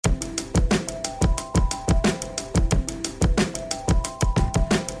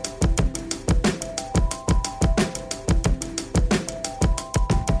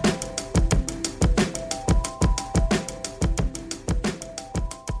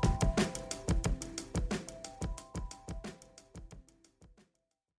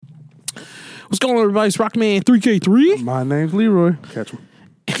What's going on, everybody? It's Rockman 3K3. My name's Leroy. Catch him.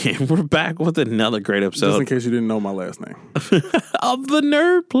 And we're back with another great episode. Just in case you didn't know my last name. Of the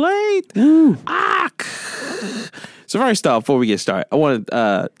Nerd Plate. So first off, before we get started, I want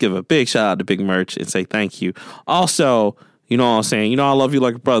to give a big shout out to Big Merch and say thank you. Also, you know what I'm saying? You know I love you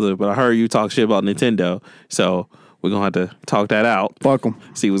like a brother, but I heard you talk shit about Nintendo. So we're going to have to talk that out. Fuck him.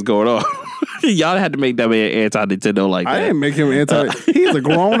 See what's going on. Y'all had to make that man anti-Nintendo like that. I didn't make him anti. He's a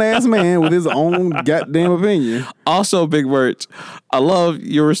grown-ass man with his own goddamn opinion. Also, Big Merch, I love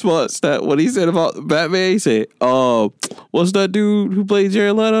your response that when he said about Batman, he said, what's that dude who played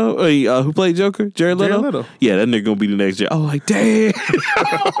Jared Leto? Who played Joker? Jared Leto? Yeah, that nigga gonna be the next Jared. I'm like, damn.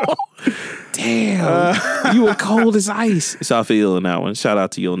 Damn. You were cold as ice. So I feel on that one. Shout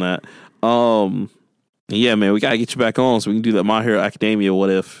out to you on that. Yeah, man, we gotta get you back on so we can do that My Hero Academia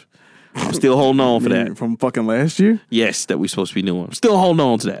What If. I'm still holding on for that. From fucking last year? Yes, that we're supposed to be doing. I'm still holding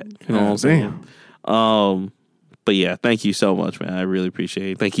on to that. You know what I'm saying? But yeah, thank you so much, man. I really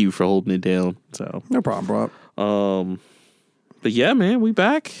appreciate it. Thank you for holding it down. So no problem, bro. But yeah, man, we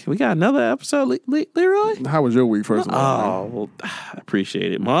back. We got another episode. Leroy? How was your week, first of all? Well, I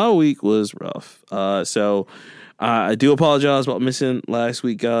appreciate it. My week was rough. So I do apologize about missing last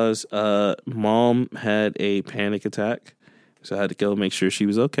week, guys. Mom had a panic attack, so I had to go make sure she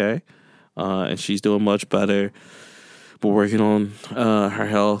was okay. And she's doing much better. We're working on her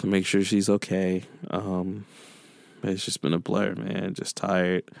health, make sure she's okay. It's just been a blur, man. Just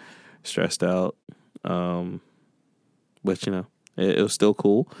tired, stressed out. But, you know, it was still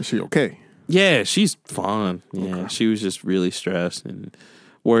cool. Is she okay? Yeah, she's fine. Yeah, okay. She was just really stressed and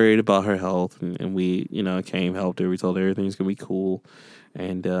worried about her health. And we, you know, helped her. We told her everything's going to be cool.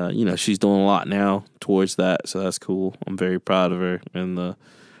 And, you know, she's doing a lot now towards that. So that's cool. I'm very proud of her and the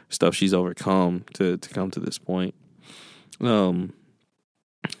stuff she's overcome to come to this point. But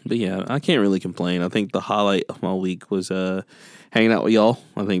yeah, I can't really complain. I think the highlight of my week was hanging out with y'all.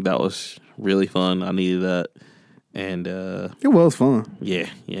 I think that was really fun. I needed that. And it was fun. Yeah,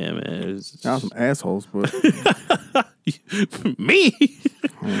 man. It was some assholes, but me.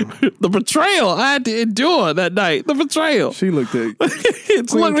 The betrayal I had to endure that night. The betrayal. She looked at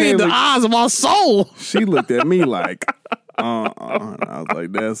it's looking me in the eyes of my soul. She looked at me like And I was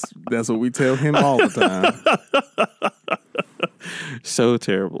like, that's what we tell him all the time. So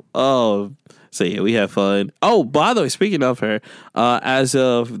terrible. Oh, so yeah, we have fun. Oh, by the way, speaking of her, as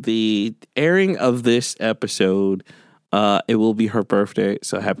of the airing of this episode, it will be her birthday.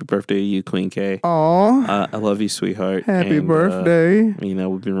 So happy birthday to you, Queen K. Aw. I love you, sweetheart. Happy birthday. You know,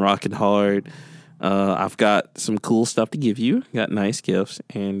 we've been rocking hard. I've got some cool stuff to give you. Got nice gifts.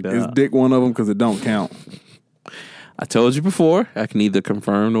 And is dick one of them because it don't count? I told you before, I can neither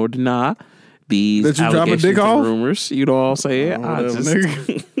confirm nor deny these that you allegations dick and off? rumors. You know what I'm saying?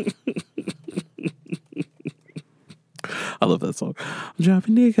 I love that song. I'm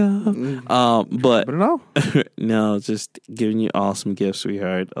dropping dick off. But no, no, just giving you awesome gifts,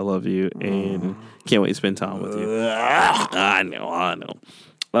 sweetheart. I love you and can't wait to spend time with you. I know.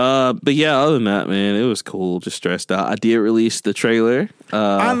 But yeah, other than that, man, it was cool. Just stressed out. I did release the trailer.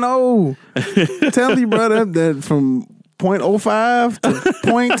 I know. Tell me, brother, that from 0.05 to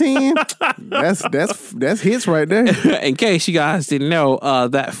 0.10, that's hits right there. In case you guys didn't know,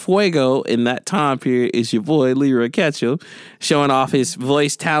 that Fuego in that time period is your boy Leroy Ketchum showing off his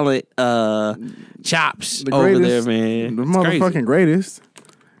voice talent chops over there, man. The motherfucking greatest.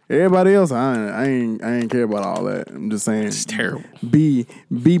 Everybody else, I ain't care about all that. I'm just saying, it's terrible. B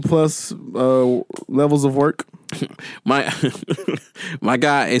plus levels of work. My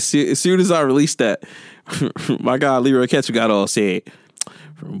guy, as soon as I released that, my guy Leroy Ketchum got all said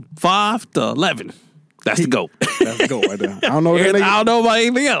from 5 to 11. That's the GOAT. That's the GOAT right there. I don't know. I don't know about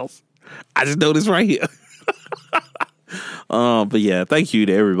anything else. I just know this right here. But yeah, thank you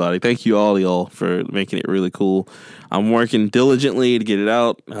to everybody. Thank you all y'all for making it really cool. I'm working diligently to get it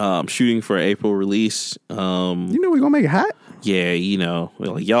out. I'm shooting for an April release. You know we're gonna make it hot? Yeah, you know,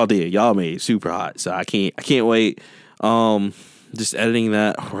 like y'all did. Y'all made it super hot. So I can't wait. Just editing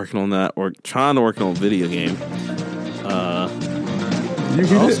that, working on that, or trying to work on a video game.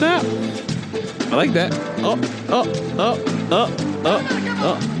 Snap. I like that.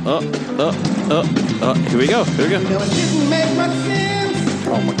 Here we go.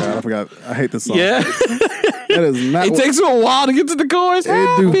 Oh my God, I forgot. I hate this song. Yeah. That is not. It takes me a while to get to the chorus.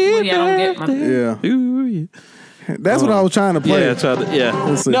 It do. Yeah. That's what I was trying to play.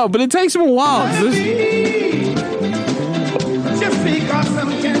 Yeah, no, but it takes him a while. Just because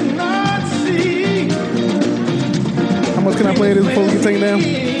some cannot see. How much can I play this before we get taken down?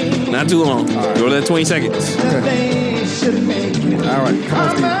 Not too long. Right. Go to that 20 seconds. Okay. All right,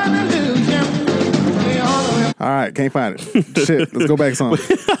 come on, Steve. All right, can't find it. Shit, let's go back some.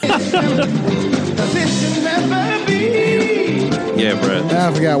 Yeah, bro. Now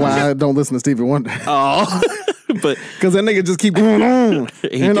I forgot why I don't listen to Stevie Wonder. Oh, but Because that nigga just keep going on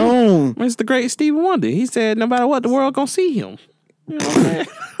he and do. on. It's the great Stevie Wonder. He said, no matter what, the world gonna see him. You know what I'm saying?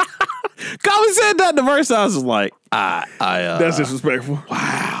 Common said that in the verse. I was just like, That's disrespectful.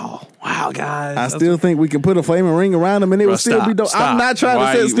 wow, guys. I still think we can put a flaming ring around him and it Bro, would still be dope. stop. I'm not trying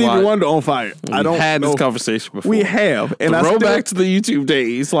Why to set you- Stevie why- Wonder on fire. I don't had know. this conversation before. We have. And I Throw still, back to the YouTube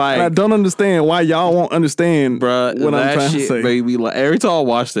days. Like, and I don't understand why y'all won't understand bruh, what I'm that trying shit to say. made me like, every time I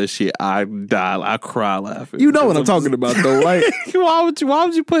watch that shit, I die. I cry laughing. You know what I'm talking about though, right? Why would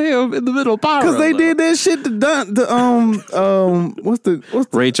you put him in the middle of Pyro? Because they though? did that shit to what's the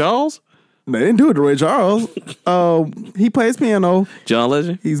Ray Charles, they didn't do it to Ray Charles. He plays piano. John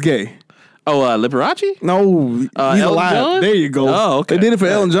Legend. He's gay. Oh, Liberace. No, he's Elton alive. John? There you go. Oh, okay. They did it for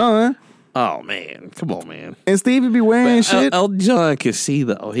Elton John. Oh man, come on, man. And Stevie be wearing shit. Elton John can see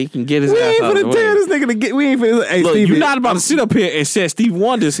though. He can get his We ass ain't out of the finna tell way. this nigga to get. We ain't finna. Hey, Look, Stevie, you're not about to sit up here and set Stevie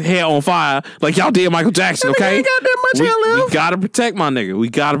Wonder's hair on fire like y'all did Michael Jackson, That nigga okay? ain't got that much hair We left. gotta protect my nigga. We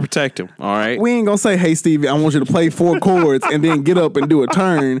gotta protect him. All right. We ain't gonna say, "Hey, Stevie, I want you to play 4 chords and then get up and do a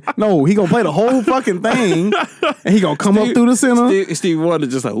turn." No, he gonna play the whole fucking thing, and he gonna come up through the center. Stevie Wonder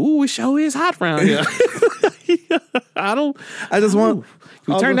just like, ooh, it sure is hot round here. I just want.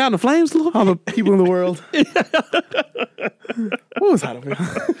 Can we turn down the flames a little All bit? the people in the world. What was hot up here?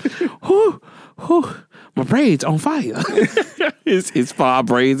 Whew, my braids on fire. It's 5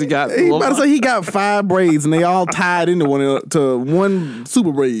 braids. He got. He about to say he got 5 braids and they all tied into one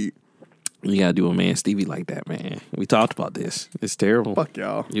super braid. You gotta do a man Stevie like that, man. We talked about this. It's terrible. Fuck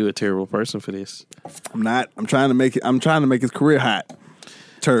y'all. You a terrible person for this. I'm not. I'm trying to make it. I'm trying to make his career hot.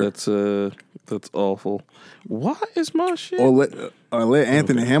 That's awful. Why is my shit? Or let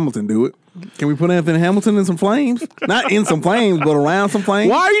Anthony Hamilton do it. Can we put Anthony Hamilton in some flames? Not in some flames, but around some flames.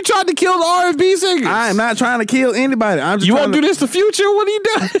 Why are you trying to kill the R&B singers? I am not trying to kill anybody. I'm just You trying won't do this in the future? What are you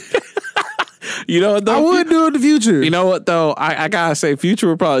doing? You know what though? I would do it in the future. You know what though? I gotta say, Future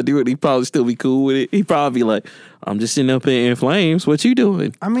would probably do it. He'd probably still be cool with it. He'd probably be like, "I'm just sitting up here in flames. What you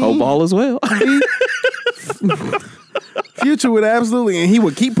doing? I mean- hope all is well." Future would absolutely, and he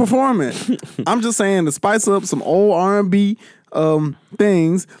would keep performing. I'm just saying to spice up some old R&B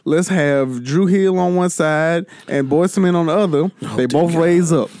things. Let's have Drew Hill on one side and Boyz II Men on the other. They both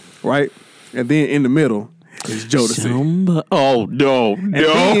raise up, right? And then in the middle is Jodeci. Oh no, And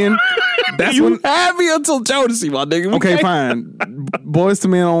no! then that's You when. had me until Jodeci, my nigga. Okay, fine. Boyz II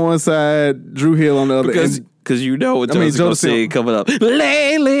Men on one side, Drew Hill on the other. Because you know what I mean, Jodeci gonna Jodeci- say coming up.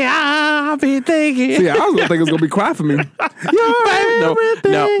 Lately, I've been thinking. See, I was gonna think it was gonna be Cry For Me.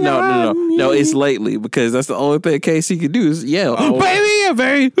 No, it's lately because that's the only thing Casey can do is yell, baby,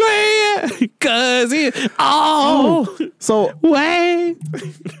 baby, cause it all So way.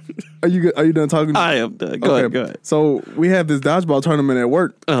 are you done talking? I am done. Go ahead. So we have this dodgeball tournament at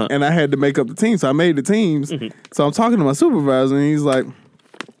work, Uh-huh. and I had to make up the team. So I made the teams. So I'm talking to my supervisor, and he's like,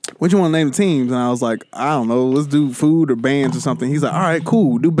 "What you want to name the teams?" And I was like, "I don't know. Let's do food or bands or something." He's like, "All right,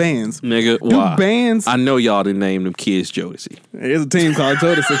 cool. Do bands. Nigga, Do why? bands." I know y'all didn't name them kids Jodeci. There's a team called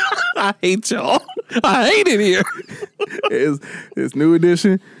Jodeci. I hate y'all. I hate it here. it's New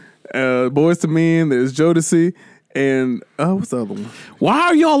Edition, Boyz II Men. There's Jodeci, and what's the other one? Why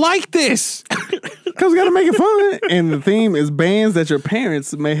are y'all like this? Because we got to make it fun. And the theme is bands that your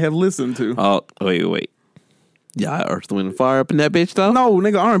parents may have listened to. Oh, wait. Y'all Earth, Wind, and Fire up in that bitch, though? No,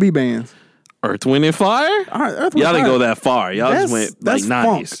 nigga, R&B bands. Earth, Wind, and Fire? Earth, Wind, Y'all didn't Fire. go that far. Y'all just went like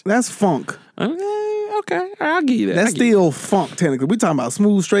funk. 90s. That's funk. Okay. I'll give you that. That's still funk, technically. We talking about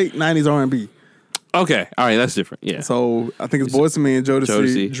smooth, straight 90s R&B. Okay. All right. That's different. Yeah. So I think it's Boyz II Men,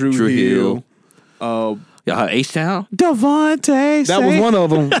 Jodeci, Drew Hill. Y'all have H-Town? Devontae. That was one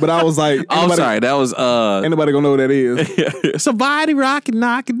of them, but I was like, Oh, I'm sorry. That was Anybody gonna know what that is? Somebody Rockin'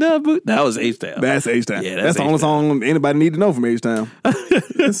 Knockin' the Boot. That was H-Town. That's H-Town. Yeah, that's the only song anybody need to know from H-Town.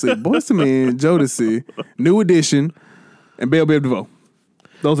 Let's see. Boyz II Men, Jodeci, New Edition, and Bell Biv DeVoe.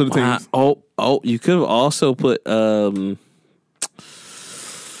 Those are the teams. You could have also put who's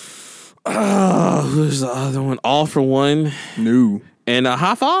the other one? All for One New. and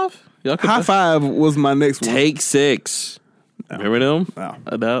High Five. Y'all could High Five was my next one. Take 6. Remember them? No.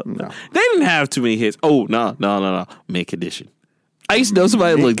 They didn't have too many hits. Oh, no. Mint Condition. I used to know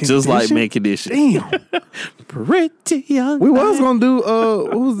somebody that Mint looked just like Condition? Mint Condition. Damn. Pretty young. We was gonna do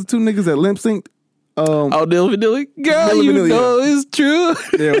what was the 2 niggas that lip synced? Oh, Dilly Dilly. Girl, Dilly you Dilly, know it's true.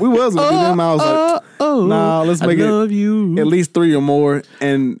 Yeah, we was gonna do them. I was like, nah, let's make I love you. at least 3 or more,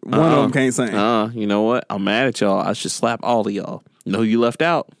 and one of them can't sing. You know what? I'm mad at y'all. I should slap all of y'all. You know who you left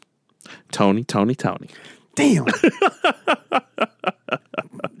out? Tony. Damn.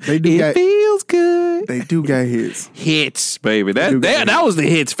 They do It got, feels good. they do got hits. Hits, baby. That was the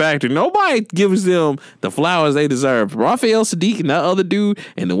hits factor. Nobody gives them the flowers they deserve. Raphael Sadiq and that other dude,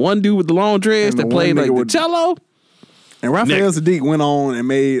 and the one dude with the long dreads And the that played one like nigga the with- cello. And Raphael Sadiq went on and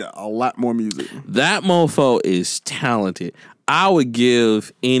made a lot more music. That mofo is talented. I would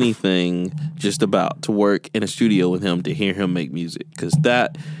give anything just about to work in a studio with him to hear him make music. Because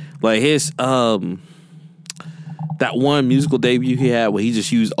that, like his, that one musical debut he had where he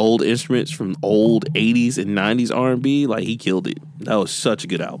just used old instruments from old 80s and 90s R&B, like he killed it. That was such a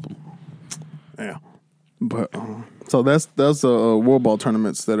good album. Yeah. But so that's World Ball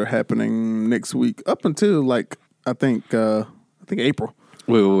tournaments that are happening next week up until like I think April.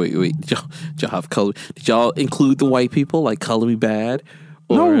 Wait. Did y'all have color? Did y'all include the white people like Color Me Bad?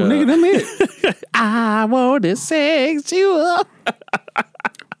 No, nigga, them it. I want to sex you up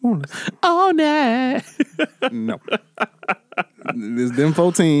all night. No. It's them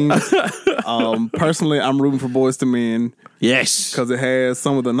 4 teams. Personally, I'm rooting for Boys to Men Yes. because it has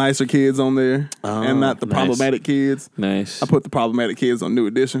some of the nicer kids on there and not the nice. problematic kids. Nice. I put the problematic kids on New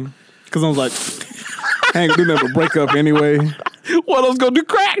Edition because I was like, I ain't gonna do nothing but break up anyway. One of them's gonna do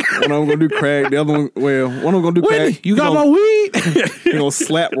crack. One of them gonna do crack. The other one, one of them gonna do Whitney, crack. you got my gonna, weed? He gonna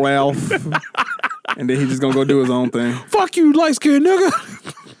slap Ralph, and then he just gonna go do his own thing. Fuck you, light skinned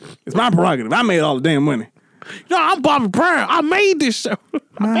nigga. It's my prerogative. I made all the damn money. No, I'm Bobby Brown. I made this show.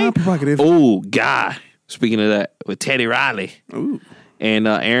 My prerogative. Oh, Guy. Speaking of that, with Teddy Riley and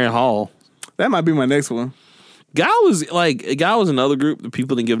Aaron Hall. That might be my next one. Guy was another group that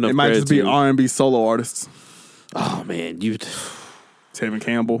people didn't give enough It might credit just be to. R&B solo artists. Oh man, you Tevin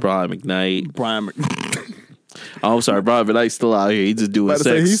Campbell, Brian McKnight. Brian Oh, I'm sorry, Brian McKnight's still out here. He just doing about to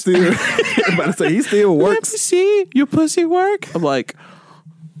say sex. he still Let me works. see your pussy work. I'm like,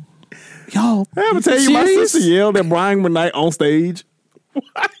 y'all. I'm gonna tell you, my serious? sister yelled at Brian McKnight on stage.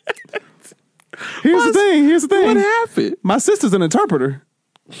 Here's the thing. What happened? My sister's an interpreter.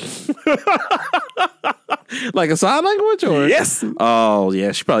 Like a sign language or Yes. Oh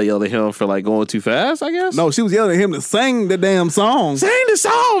yeah, she probably yelled at him for like going too fast, I guess. No, she was yelling at him to sing the damn song. Sing the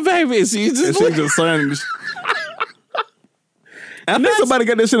song, baby. So you And just she just sang. I think somebody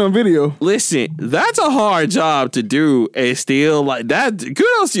got that shit on video. listen, that's a hard job to do and still like that.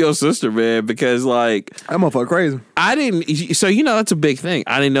 Kudos to your sister, man, because like That motherfucker crazy. I didn't. So that's a big thing.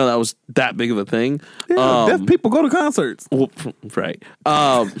 I didn't know that was that big of a thing. Yeah, deaf people go to concerts. Well, right.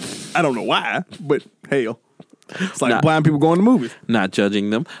 I don't know why, but hell. It's like Nah. blind people going to movies. Not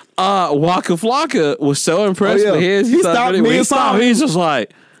judging them. Waka Flocka was so impressed Oh, yeah. with his. He thought stopped that when he mid-song. stopped, he's just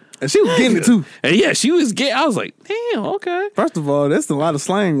like, And she was getting it too. and yeah, she was getting. I was like, damn, okay. First of all, that's a lot of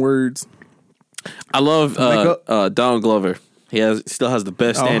slang words. I love Makeup. Donald Glover. Still has the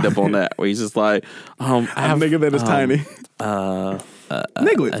best stand up on that where he's just like, I A have nigga that is tiny. Niglet.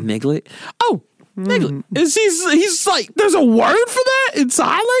 a niglet. Oh, niglet. Is he's like, there's a word for that in sign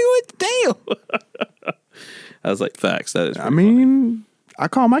language? Damn. I was like, facts. That is. I mean, I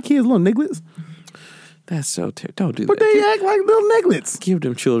call my kids little nigglets, that's so terrible. Don't do but that. they act like little nigglets. Give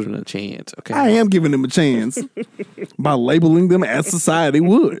them children a chance. Okay. I am giving them a chance by labeling them as society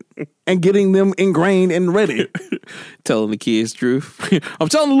would and getting them ingrained and ready. Telling the kids truth. I'm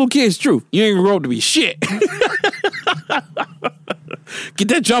telling the little kids truth. You ain't gonna grow up to be shit. Get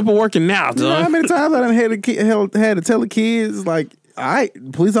that jumper working now, You know how son. many times I done had to tell the kids, like, all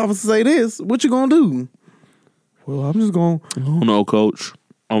right, police officer say this, what you gonna do? Well, I'm just gonna... Oh no, coach.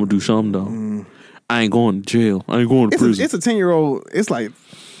 I'm gonna do something though. I ain't going to jail. I ain't going to prison. It's a 10-year-old, it's like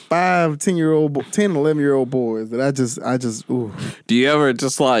 5, 10-year-old, 10, 11-year-old boys that I just, ooh. Do you ever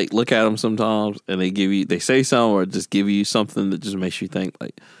just like look at them sometimes and they say something or just give you something that just makes you think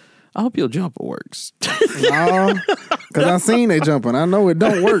like, I hope your jumper works. No, because I seen they jumping. I know it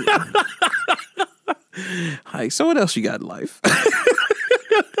don't work. Like, so what else you got in life?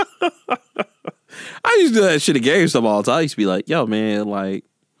 I used to do that shit at GameStop all the time. I used to be like, yo, man, like,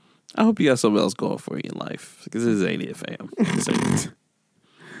 I hope you got something else going for you in life. Because this ain't it, fam. This ain't it.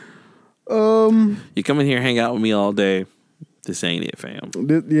 You come in here, hang out with me all day. This ain't it, fam.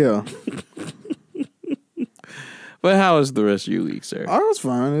 Yeah. But how was the rest of your week, sir? I was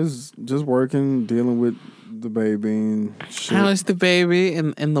fine. It's just working, dealing with the baby and shit. How is the baby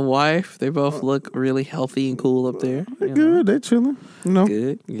and the wife? They both look really healthy and cool up there. They you know? good. They chilling. You know.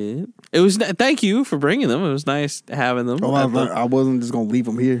 Good. It was. Thank you for bringing them. It was nice having them. Oh, I wasn't just gonna leave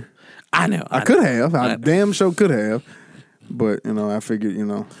them here. I know. I could have. I damn sure could have. But I figured,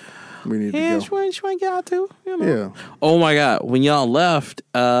 we need Yeah, to go. she might get out too. You know? Yeah. Oh my God! When y'all left,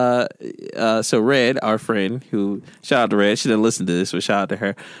 so Red, our friend, who shout out to Red, she didn't listen to this, but shout out to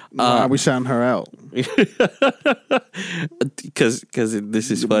her. Nah, we shouting her out. Because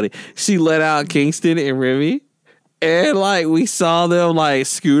this is funny. She let out Kingston and Remy. And like we saw them like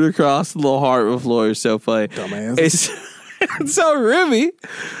scoot across the little hardwood floor. It's so funny. Dumbass. It's so Remy,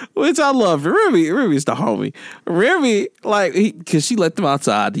 which I love. Remy's the homie. Remy, like, because she let them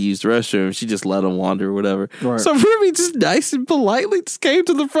outside to use the restroom. She just let them wander or whatever. Right. So Remy just nice and politely just came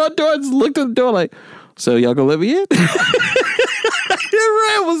to the front door and just looked at the door like, so y'all gonna let me in?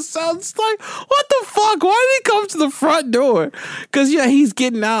 Red was so it's like, what the fuck? Why did he come to the front door? Because he's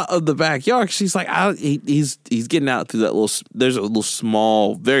getting out of the backyard. She's like, he's getting out through that little. There's a little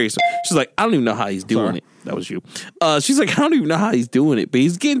small, very. She's like, I don't even know how he's doing it. That was you. She's like, I don't even know how he's doing it, but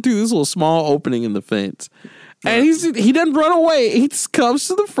he's getting through this little small opening in the fence, and he doesn't run away. He just comes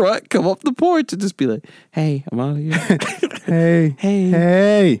to the front, come up the porch, and just be like, "Hey, I'm out of here.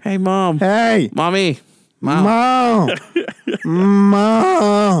 hey, mom, mommy." Mom.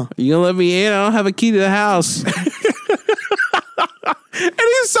 You gonna let me in? I don't have a key to the house. And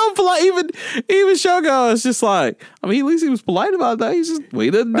he's so polite. Even Shogo is just like, I mean, at least he was polite about that. He just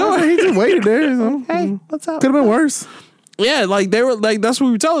waited at the door. He just waited there. So. Hey, what's up? Could have been worse. Yeah, like they were like that's what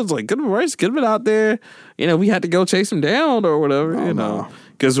we were telling. It's like could have been worse. Could have been out there. We had to go chase him down or whatever. No.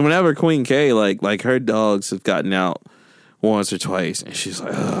 Because whenever Queen K like her dogs have gotten out once or twice, and she's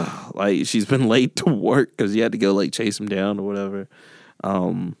like, ugh, like she's been late to work because you had to go like chase him down or whatever.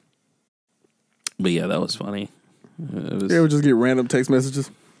 But yeah, that was funny. You ever just get random text messages?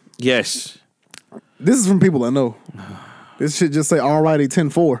 Yes. This is from people I know. This shit just say alrighty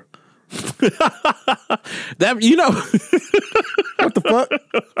 10-4. That What the fuck?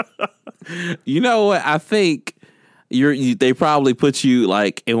 You know what? I think they probably put you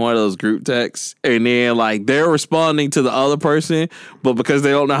like in one of those group texts, and then like they're responding to the other person, but because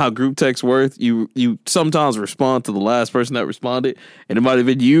they don't know how group texts work, you sometimes respond to the last person that responded, and it might have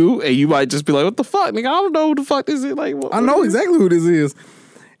been you, and you might just be like, "What the fuck, nigga? I don't know who the fuck this is." Like, I know exactly who this is.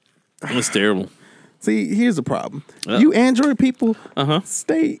 It's terrible. See, here's the problem. You Android people,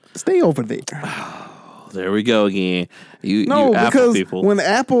 stay over there. There we go again. You No, Apple because people. when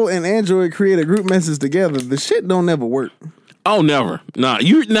Apple and Android create a group message together, the shit don't never work. Oh, never. Nah,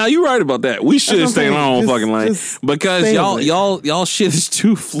 you're right about that. We should stay in our own fucking lane because y'all shit is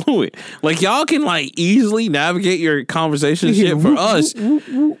too fluent. Like y'all can like easily navigate your conversation shit. For us,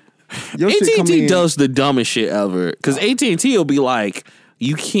 AT&T does the dumbest shit ever because AT&T will be like,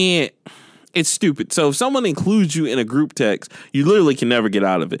 you can't. It's stupid. So if someone includes you in a group text, you literally can never get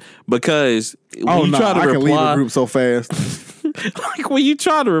out of it because when you try to I reply, can leave a group so fast. like when you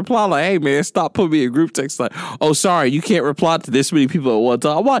try to reply, like, "Hey man, stop putting me in a group text." Like, "Oh, sorry, you can't reply to this many people at one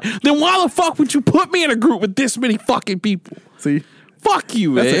time." Why? Then why the fuck would you put me in a group with this many fucking people? See, fuck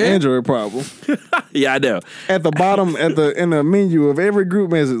you, man. That's an Android problem. Yeah, I know. At the bottom, in the menu of every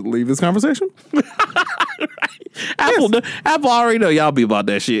group message, leave this conversation. Apple already know y'all be about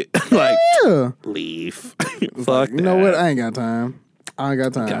that shit. Like, yeah, leave. Fuck. You know what? I ain't got time.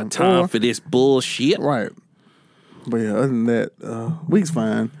 Got time for this bullshit. Right. But yeah, other than that, week's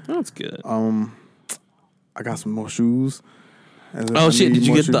fine. That's good. I got some more shoes. Oh shit! Did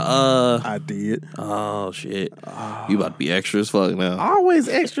you get the? I did. Oh shit! You about to be extra as fuck now. Always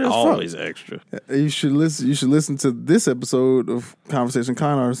extra. Always extra. You should listen. You should listen to this episode of Conversation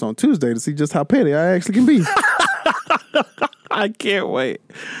Con Artists on Tuesday to see just how petty I actually can be. I can't wait.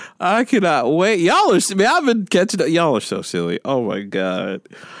 I cannot wait. Y'all are. Man, I've been catching up. Y'all are so silly. Oh my god.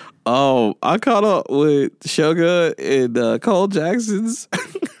 Oh, I caught up with Suga and Cole Jackson's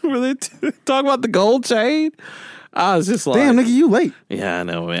where they talk about the gold chain. I was just like, damn, nigga, you late. Yeah, I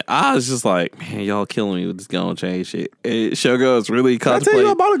know, man. I was just like, man, y'all killing me with this gold chain shit. And Shogo is really Did I contemplating. tell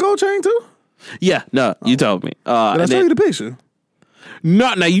you about a gold chain too? Yeah, no, you told me. Did I show you the picture?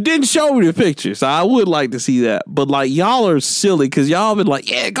 No, you didn't show me the picture, so I would like to see that. But like, y'all are silly because y'all been like,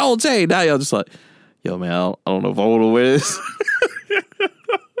 yeah, gold chain. Now y'all just like, yo, man, I don't know if I want to wear this.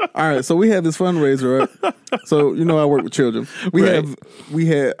 All right, so we had this fundraiser, right? So I work with children. We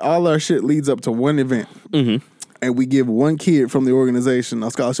had all our shit leads up to one event. Mm-hmm. And we give one kid from the organization a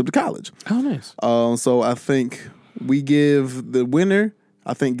scholarship to college. Oh, nice. So I think we give the winner,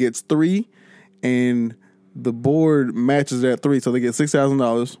 I think, gets 3, and the board matches that 3, so they get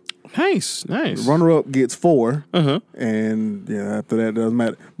 $6,000. Nice. Runner-up gets 4, and after that, it doesn't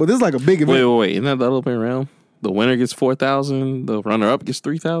matter. But this is like a big event. Wait. Isn't that the other way around? The winner gets 4,000. The runner-up gets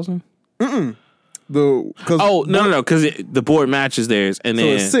 3,000. No, because the board matches theirs, and then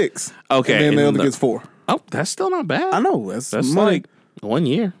it's 6. Okay, and then the other gets 4. Oh, that's still not bad. I know. That's money. like 1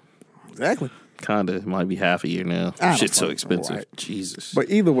 year. Exactly. Kinda. Might be half a year now. I don't Shit's so fucking know, expensive. right. Jesus. But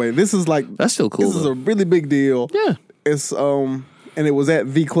either way, this is like That's still cool. this is though. a really big deal. Yeah. It's and it was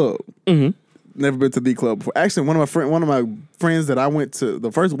at the club. Mm-hmm. Never been to the club before. Actually, one of my friends that I went to,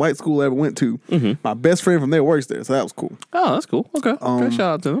 the first white school I ever went to, my best friend from there works there, so that was cool. Oh, that's cool. Okay. Okay. Shout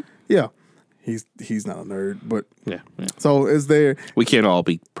out to them. Yeah, he's not a nerd, but Yeah. so it's there. We can't all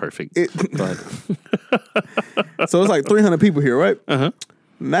be perfect. But So it's like 300 people here, right?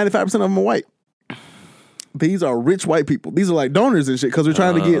 95% of them are white. These are rich white people. These are like donors and shit because we're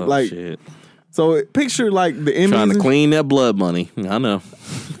trying to get like. shit. So picture like the Emmys. Trying to and clean that blood money. I know.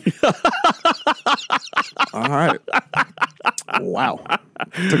 All right. Wow.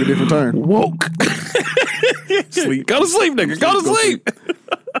 Took a different turn. Woke. Sleep. Go to sleep, nigga. Go to sleep.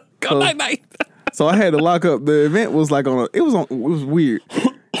 Go night night. So I had to lock up. The event was like it was weird.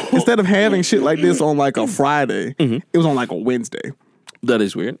 Instead of having shit like this on like a Friday, it was on like a Wednesday. That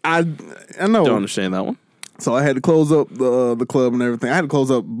is weird. I know. Don't understand that one. So I had to close up the club and everything. I had to close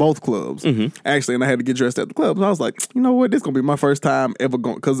up both clubs, actually, and I had to get dressed at the club. So I was like, you know what? This is going to be my first time ever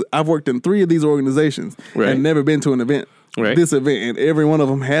going, because I've worked in 3 of these organizations and never been to an event, this event, and every one of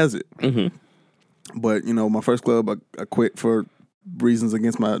them has it. But, you know, my first club, I quit for reasons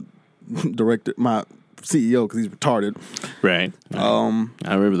against my director, my CEO, because he's retarded. Right.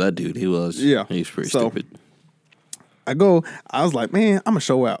 I remember that dude. He was. Yeah. He was pretty So, stupid. I was like, man, I'm going to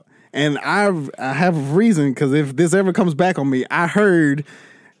show out. And I have a reason, because if this ever comes back on me, I heard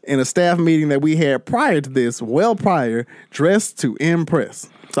in a staff meeting that we had prior to this, dressed to impress.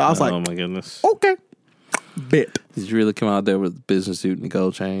 So I was like, oh my goodness. okay, bet. Did you really come out there with a business suit and a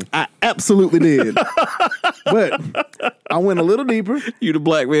gold chain? I absolutely did. But I went a little deeper. You the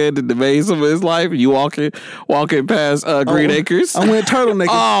black man that made some of his life, and you walking past Green Acres. I went turtleneck.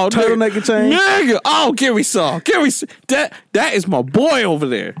 Oh, turtleneck chain. Nigga. Oh, give me some. That is my boy over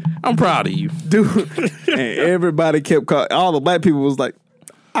there. I'm proud of you. Dude. And everybody kept calling. All the black people was like,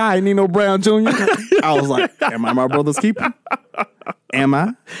 I ain't need no Brown Jr. I was like, am I my brother's keeper? Am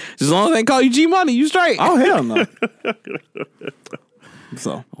I? As long as they call you G Money, you straight. Oh, hell no.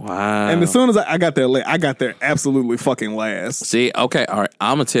 So, wow. and as soon as I got there late, I got there absolutely fucking last. See, okay, all right.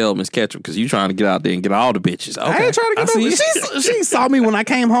 I'm going to tell Miss Ketchum because you trying to get out there and get all the bitches. Okay. I ain't trying to get over. She saw me when I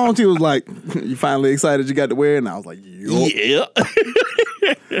came home. She was like, you finally excited you got to wear it? And I was like, yup.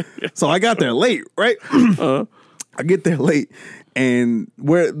 Yeah. So I got there late, right? I get there late. And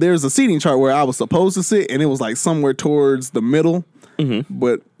where there's a seating chart where I was supposed to sit, and it was like somewhere towards the middle,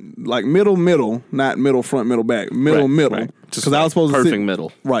 but like middle, not middle front, middle back, middle. Just Because I was supposed to perfect sit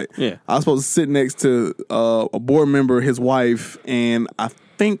middle. Right. Yeah. I was supposed to sit next to a board member, his wife, and I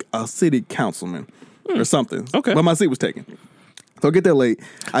think a city councilman or something. Okay. But my seat was taken. So I get there late.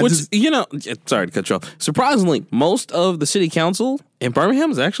 You know, sorry to cut you off. Surprisingly, most of the city council in Birmingham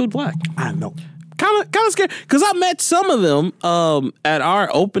is actually black. I know. Kind of scared because I met some of them at our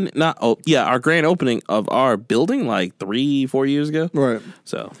our grand opening of our building like 3-4 years ago. Right.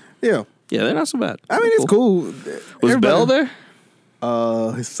 So Yeah. they're not so bad. I mean, it's cool. Was Bell there?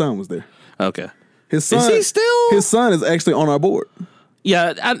 His son was there. Okay. His son. Is he still? His son is actually on our board.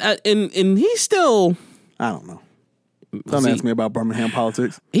 Yeah, and he's still. I don't know. Don't ask me about Birmingham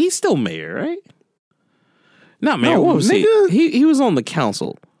politics. He's still mayor, right? Not mayor. No, what was nigga. he was on the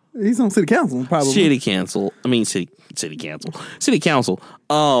council. He's on city council, probably. City council. I mean, city council. City council.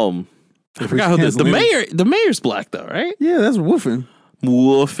 I forgot who the mayor. The mayor's black though, right? Yeah, that's Woofin.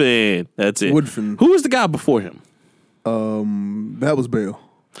 Woofin. That's it. Woodfin. Who was the guy before him? That was Bell.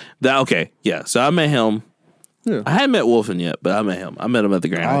 Okay, yeah. So I met him. Yeah. I hadn't met Woofin yet, but I met him. I met him at the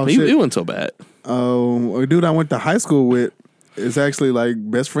Grand. Oh, he shit. wasn't so bad. A dude I went to high school with is actually like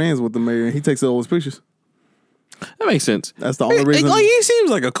best friends with the mayor. He takes all his pictures. That makes sense. That's the only reason. Like he seems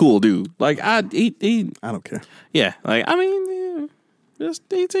like a cool dude. Like I don't care. Yeah. Like I mean,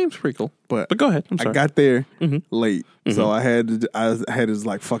 he seems pretty cool. But go ahead. I'm sorry. I got there late, so I had to just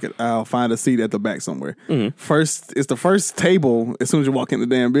like fuck it. I'll find a seat at the back somewhere. First, it's the first table as soon as you walk in the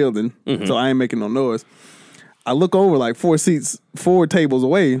damn building, so I ain't making no noise. I look over like 4 tables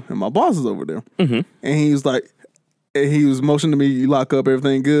away, and my boss is over there, and he was like, he was motioning to me, "You lock up,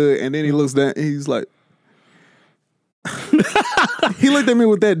 everything good," and then he looks down, he's like. He looked at me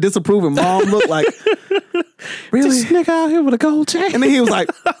with that disapproving mom look like, really? This nigga out here with a gold chain. And then he was like,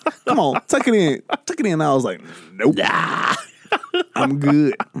 come on, tuck it in. Tuck it in. And I was like, nope. I'm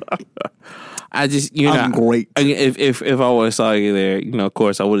good. I just, you know, I'm great. If I was saw you there, you know, of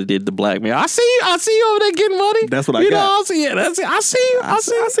course I would have did the blackmail. I see you over there getting money. That's what I you got. know, I see you. I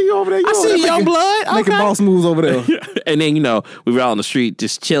see you over there. I see young blood. Making Okay. boss moves over there. And then, you know, we were out on the street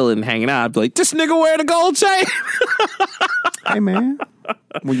just chilling, hanging out. I'd be like, this nigga wearing a gold chain. Hey, man.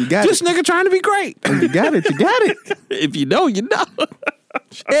 When you got This it. nigga trying to be great. When you got it, you got it. If you know, you know.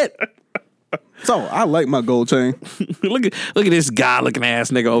 Shit. So, I like my gold chain. look at this guy looking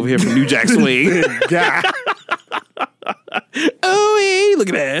ass nigga over here from New Jack Swing. Yeah. Oh, look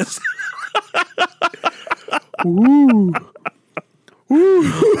at that ass. Ooh.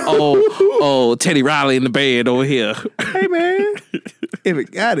 Oh, Teddy Riley in the bed over here. Hey, man. If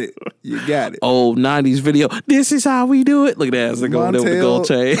it got it, you got it. Oh, 90s video. This is how we do it. Look at that ass nigga over there with the gold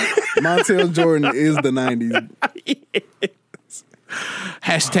chain. Montel Jordan is the 90s.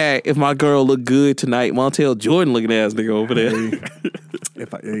 Hashtag if my girl look good tonight, Montel Jordan looking ass nigga over there.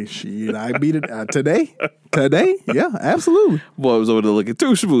 Shit, I beat it today. Today, yeah, absolutely. Boy was over there looking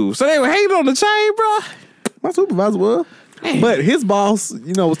too smooth. So they were hating on the chain, bro. My supervisor was, but his boss,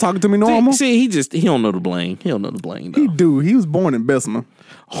 you know, was talking to me normal. See, he don't know the bling. He don't know the bling though. He do. He was born in Bessemer.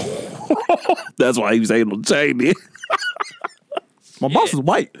 That's why he was hating on the chain. Then. My boss is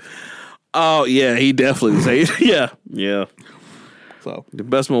white, Oh yeah, he definitely was hating. Yeah. so The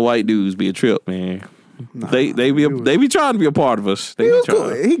best of my white dudes be a trip, man. They be trying to be a part of us. They he be was trying.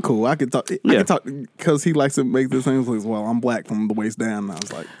 cool. He cool. I could talk. I Yeah. could talk because he likes to make this thing like, well, I'm black from the waist down. And I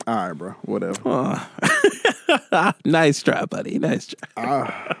was like, all right, bro, whatever. Nice try, buddy. Nice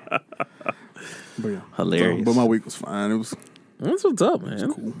try. But yeah, Hilarious. but my week was fine. It was That's what's up,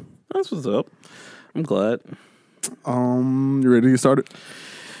 man. cool. That's what's up. I'm glad. You ready to get started?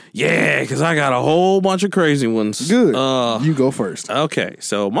 Yeah, because I got a whole bunch of crazy ones. Good. You go first. Okay,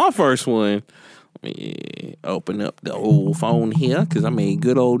 so my first one, let me open up the old phone here because I made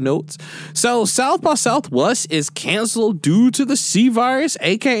good old notes. So South by Southwest is canceled due to the C virus,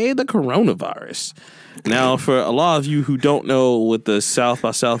 aka the coronavirus. Now, for a lot of you who don't know what the South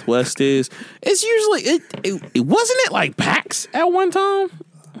by Southwest is, it's usually it wasn't it like PAX at one time?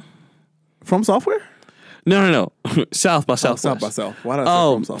 From software? No. South by Southwest. South by South. Why did I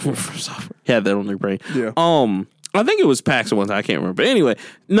say from software? From software. Had that on their brain. Yeah. I think it was PAX at one time. I can't remember. But anyway,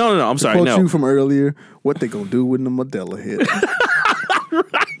 no. I'm sorry. Quote No. you from earlier. What they gonna do when the Modelo hit?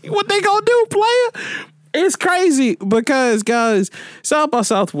 What they gonna do, player? It's crazy because, guys, South by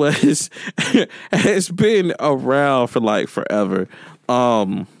Southwest has been around for like forever.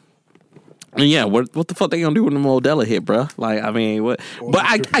 And yeah, what the fuck they gonna do when the Modelo hit, bro? Like, I mean, what? But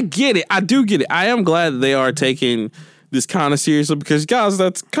I get it. I do get it. I am glad that they are taking this kind of seriously because, guys,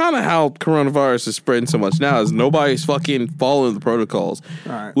 that's kind of how coronavirus is spreading so much now. Is nobody's fucking following the protocols.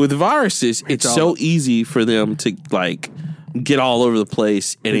 All right. With viruses, it's so easy for them to like get all over the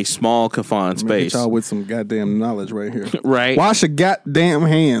place in a small confined space. Get y'all with some goddamn knowledge right here. Right. Wash your goddamn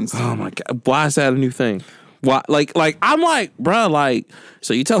hands. Oh my god! Why is that a new thing? Why? Like I'm like, bro. Like,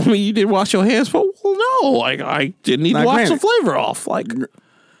 so you telling me you didn't wash your hands? Well, no. Like, I didn't even Now, wash granted. the flavor off. Like,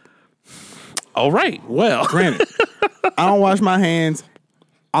 all right. Well, Granted, I don't wash my hands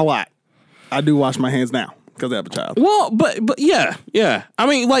a lot. I do wash my hands now because I have a child. well, but yeah. I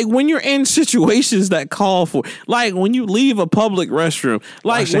mean, like when you're in situations that call for, like when you leave a public restroom,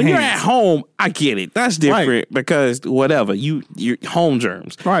 like Wash your when you're hands. at home, I get it. That's different because whatever you're home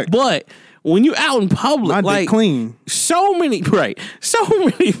germs. Right. But when you're out in public, My like dick clean. so many people,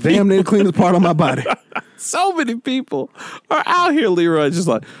 Damn near the cleanest part of my body. so many people are out here, Leroy, just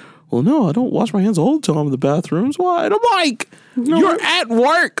like, well, no, I don't wash my hands all the time in the bathrooms. Why? And I'm like, you're what? at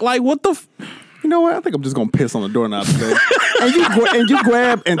work. Like, what the? You know what? I think I'm just gonna piss on the doorknob today. and you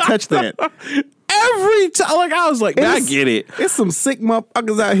grab and touch that. Every time, like, I was like, man, I get it. It's some sick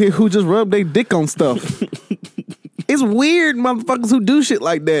motherfuckers out here who just rub their dick on stuff. It's weird motherfuckers who do shit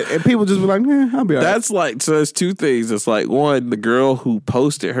like that, and people just be like, I'll be all right. That's like, so it's two things. It's like, one, the girl who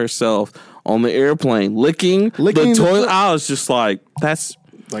posted herself on the airplane licking the the toilet. foot. I was just like,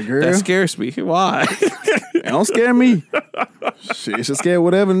 Like, girl, that scares me. Why? it don't scare me. Shit, it should scare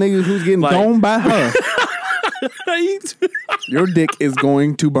whatever nigga who's getting Like- domed by her. Your dick is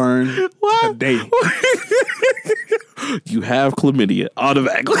going to burn What? today. You have chlamydia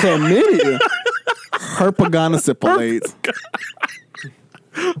automatically. Chlamydia. Herpagonosyphilades.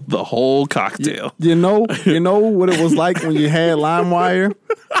 The whole cocktail. You know what it was like when you had LimeWire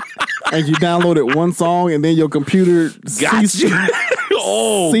and you downloaded one song and then your computer ceased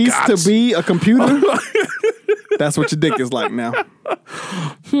Gotcha. to be a computer? That's what your dick is like now.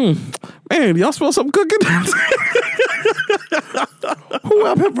 Man, y'all smell something cooking? Who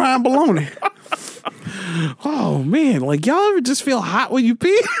up here frying bologna? Oh man, like y'all ever just feel hot when you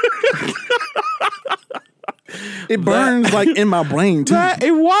pee? It burns like in my brain too.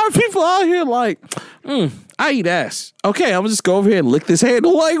 And why are people out here like, I eat ass. Okay, I'm gonna just go over here and lick this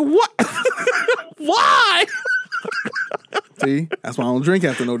handle. Like, what? Why? See, that's why I don't drink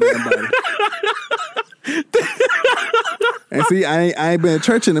after no damn body. And see, I ain't been in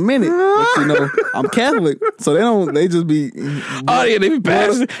church in a minute. But you know, I'm Catholic, so they just be Oh yeah, they be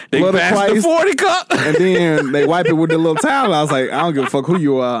passing the 40 cup. and then they wipe it with the little towel. I was like, I don't give a fuck who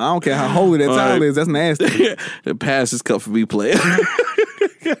you are. I don't care how holy that towel is. That's nasty. Pass this cup for me, player.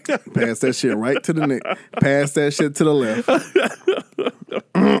 Pass that shit right to the neck. Pass that shit to the left.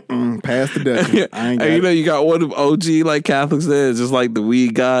 Pass the Dutchman. I ain't got And you it. know, you got one of them OG like Catholics there, it's just like the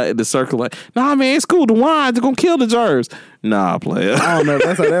weed guy in the circle, like, nah, man, it's cool. The wine's gonna kill the germs. Nah, player. I don't know if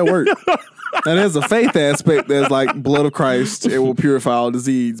that's how that works. Now, there's a faith aspect that's like blood of Christ. It will purify all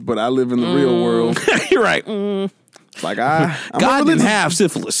disease, but I live in the real world. You're right. Like, I'm God a didn't religious- have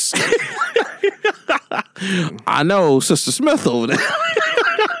syphilis. I know Sister Smith over there.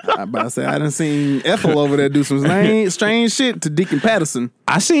 I about to say, I done seen Ethel over there do some strange shit to Deacon Patterson.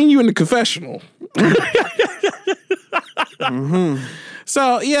 I seen you in the confessional.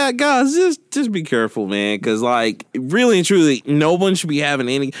 So yeah, guys, just be careful, man, because like really and truly, no one should be having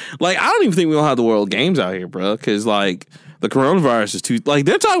any. Like, I don't even think we don't have the World Games out here, bro, because like the coronavirus is too. Like,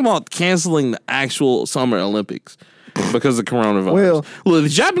 they're talking about canceling the actual Summer Olympics because of coronavirus. Well, look, the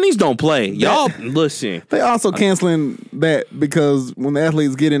Japanese don't play. Y'all listen. They also canceling that because when the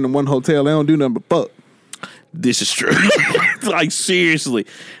athletes get into one hotel, they don't do nothing but fuck. This is true. Like, seriously,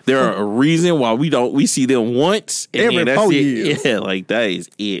 there are a reason why we see them once and Every then that's 4 it. years. Yeah, like that is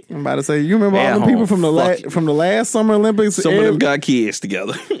it. I'm about to say, you remember At all the people home, from the last Summer Olympics? Some of them got kids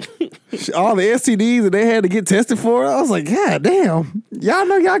together. all the STDs that they had to get tested for. I was like, God damn, y'all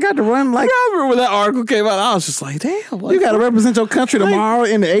know y'all got to run like I remember when that article came out, I was just like, damn, like, you got to represent your country tomorrow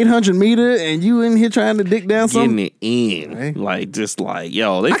in the 800 meter, and you in here trying to dick down getting something. it in. Hey. Like, just like,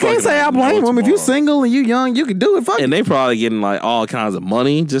 yo, they I can't fucking say I like, blame no them. If you tomorrow. single and you young, you can do it. Fuck And they probably getting like all kinds of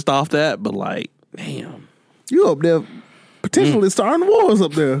money just off that, but like, damn. you up there potentially starting wars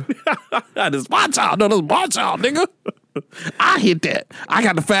up there. That is my child. No, that's my child, nigga. I hit that. I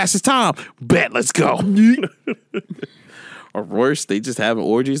got the fastest time. Bet, let's go. Or worse, they just having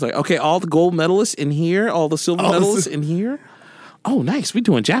orgies. Like, okay, all the gold medalists in here, all the silver medalists in here. Oh, nice. We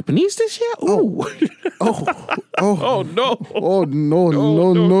doing Japanese this year? Ooh. Oh no. Oh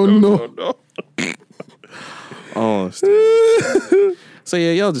no. Oh. So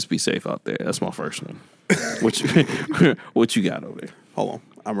yeah, y'all just be safe out there. That's my first one. What you got over there? Hold on,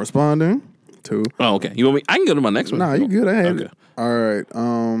 I'm responding to. Oh, okay. You want me? I can go to my next one. Nah, you good? I had Okay. it. All right.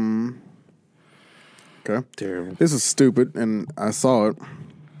 Okay. Terrible. This is stupid, and I saw it.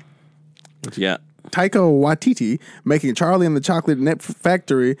 What you got? Taika Waititi making Charlie and the Chocolate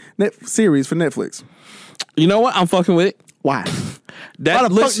Factory series for Netflix. You know what? I'm fucking with it. Why? That, Why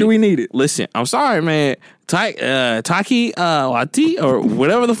the fuck do we need it? Listen, I'm sorry, man. Taki Wati or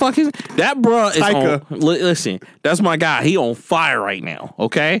whatever the fuck is that bruh is Taika. on. Listen, that's my guy. He on fire right now.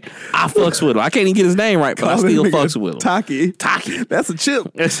 Okay, I fucks with him. I can't even get his name right, but I still fucks with him. Taki. Taki. That's a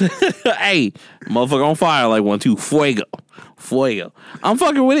chip. Hey, motherfucker on fire like 1, 2, fuego. I'm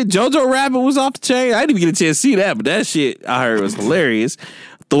fucking with it. Jojo Rabbit was off the chain. I didn't even get a chance to see that, but that shit I heard was hilarious.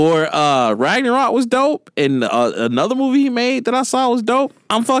 Thor Ragnarok was dope, and another movie he made that I saw was dope.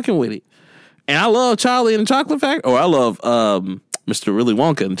 I'm fucking with it. And I love Charlie and the Chocolate Factory. Or I love Mr. Willy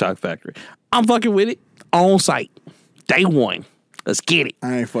Wonka and the Chocolate Factory. I'm fucking with it. On site. Day one. Let's get it.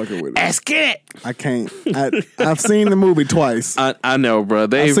 I ain't fucking with it. Let's get it. I can't. I've seen the movie twice. I know, bro.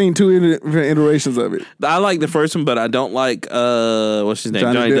 I've seen 2 iterations of it. I like the first one, but I don't like what's his name?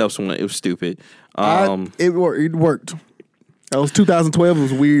 Johnny Depp's one. It was stupid. It worked. That was 2012. It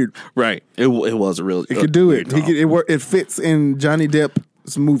was weird. Right. It was a real. It could do it. It fits in Johnny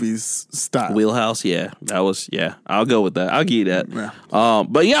Depp's movies style. Wheelhouse, yeah. That was, yeah. I'll go with that. I'll give you that. Yeah.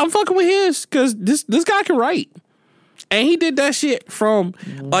 But yeah, I'm fucking with his because this guy can write. And he did that shit from,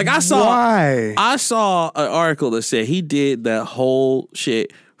 like, I saw an article that said he did that whole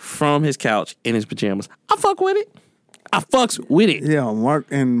shit from his couch in his pajamas. I fuck with it. I fucks with it. Yeah, Mark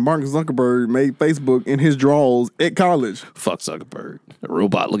Zuckerberg made Facebook in his drawers at college. Fuck Zuckerberg. A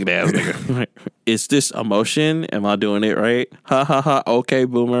robot looking ass nigga. Is this emotion? Am I doing it right? Ha ha ha. Okay,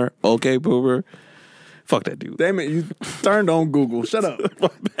 boomer. Okay, boomer. Fuck that dude. Damn it, you turned on Google. Shut up.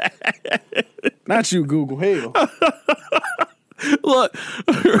 Not you, Google. Hell. Look,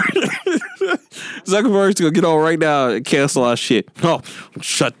 Zuckerberg's gonna get on right now and cancel our shit. Oh,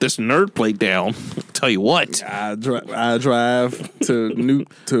 shut this nerd plate down. Tell you what. I drive to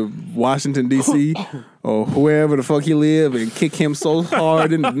Washington D.C. or wherever the fuck he live and kick him so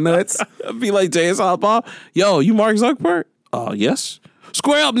hard in the nuts. I'd be like James Harbaugh. Yo, you Mark Zuckerberg? Yes.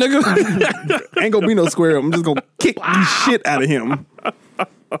 Square up, nigga. Ain't gonna be no square up. I'm just gonna kick the shit out of him.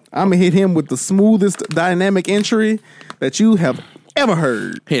 I'm gonna hit him with the smoothest dynamic entry that you have ever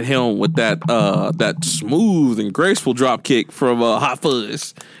heard. Hit him with that smooth and graceful drop kick from Hot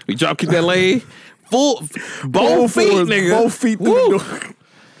Fuzz. We drop kick that leg, both feet, nigga. Both feet through Woo. the door.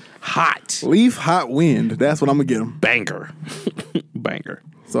 Hot. Leaf, hot wind. That's what I'm gonna get him. Banger. Banger.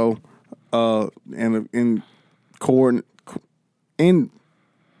 So, and in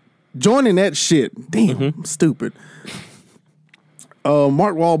joining that shit. Damn, I'm stupid.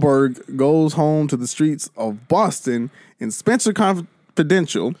 Mark Wahlberg goes home to the streets of Boston in Spencer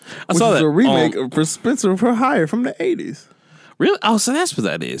Confidential, which saw is that a remake of Spencer for Hire from the 80s. Really? Oh, so that's what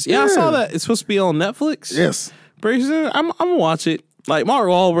that is. Yeah, I saw that. It's supposed to be on Netflix. Yes. Pretty soon. I'm gonna watch it. Like, Mark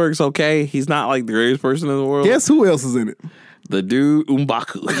Wahlberg's okay. He's not like the greatest person in the world. Guess who else is in it? The dude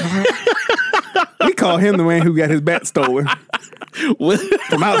M'Baku. We call him the man who got his bat stolen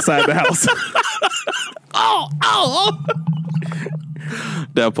from outside the house. Oh.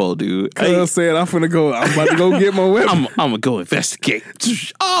 That poor dude. Cuz said, I'm about to go get my weapon. I'm gonna go investigate.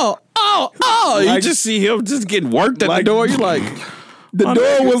 Oh. You Like- just see him just getting worked at the Like- door. You're like, The my door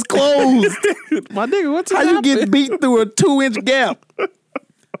nigga. was closed. my nigga, what's How you get beat through a 2-inch gap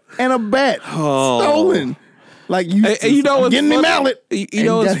and a bat stolen? Like you, Hey, you know I'm what's getting the funny? mallet. You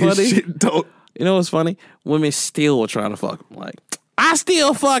know and what's got his funny? shit told. You know what's funny? Women still were trying to fuck him. Like, I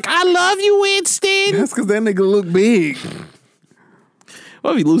still fuck. I love you, Winston. That's because that nigga look big.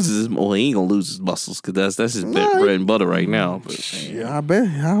 Well, if he loses his, well, he ain't gonna lose his muscles because that's his bread and butter right now. But Yeah, I bet.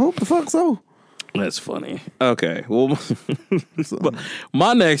 I hope the fuck so. that's funny. Okay, well,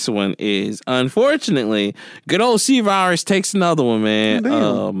 my next one is, unfortunately, good old C-Virus takes another one, man.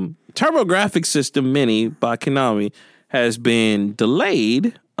 Damn. TurboGrafx System Mini by Konami has been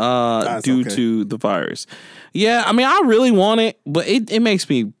delayed due to the virus. Yeah, I mean, I really want it, but it makes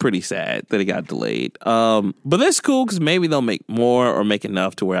me pretty sad that it got delayed. But that's cool because maybe they'll make more or make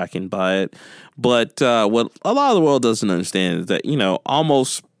enough to where I can buy it. But what a lot of the world doesn't understand is that,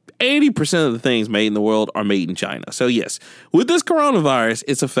 almost 80% of the things made in the world are made in China. So yes, with this coronavirus,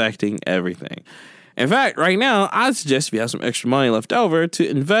 it's affecting everything. In fact, right now, I'd suggest if you have some extra money left over to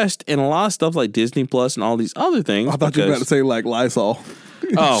invest in a lot of stuff like Disney Plus and all these other things. I thought you were about to say like Lysol.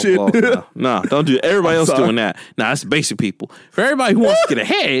 Oh, Shit. well, no, don't do it. Everybody else doing that. Nah, that's the basic people. For everybody who wants to get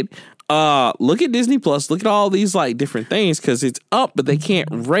ahead, look at Disney Plus. Look at all these like different things because it's up, but they can't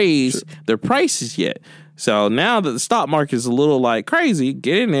raise their prices yet. So now that the stock market is a little like crazy,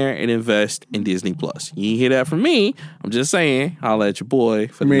 get in there and invest in Disney Plus. You hear that from me? I'm just saying, holla at your boy.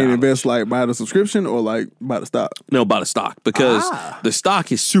 For You the mean knowledge. invest like buy the subscription or like buy the stock? No, about the stock because the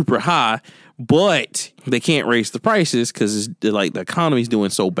stock is super high, but they can't raise the prices because like the economy's doing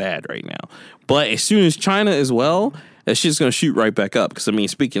so bad right now. But as soon as China as well, that shit's gonna shoot right back up. Because I mean,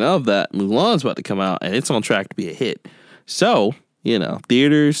 speaking of that, Mulan's about to come out and it's on track to be a hit. So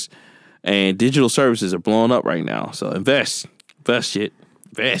theaters and digital services are blowing up right now. So invest shit,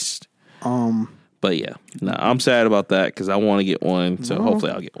 invest. But yeah, no, I'm sad about that because I want to get one. So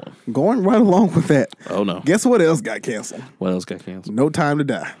hopefully I'll get one. Going right along with that. Oh no, Guess what else got canceled? what else got canceled? No Time to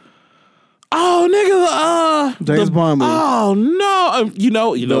Die. Oh, nigga, James Bond movie. Oh no, you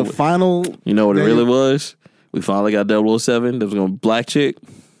know The final. what it day- really was. We finally got 007. There was gonna be black chick.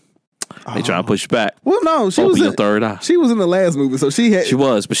 They trying to push back. Well, no, she Open was your in, third eye. She was in the last movie, so she had. She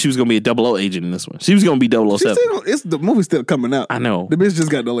was, but she was gonna be a 00 agent in this one. She was gonna be 007. It's the movie's still coming out. I know. The bitch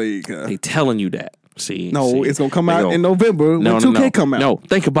just got delayed. They telling you that. See, It's gonna come They out go, in November when 2K come out. No,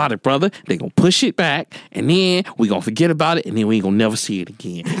 think about it, brother. They gonna push it back, and then we gonna forget about it, and then we ain't gonna never see it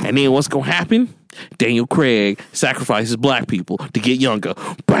again. And then what's gonna happen? Daniel Craig sacrifices black people to get younger.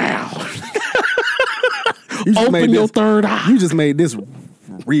 Bow. You just made Open your this- third eye. You just made this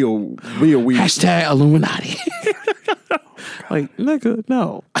real weird. Hashtag Illuminati. Like, nigga,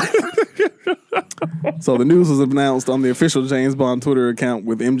 no. So the news was announced on the official James Bond Twitter account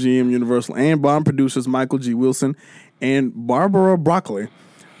with MGM, Universal, and Bond producers Michael G. Wilson and Barbara Broccoli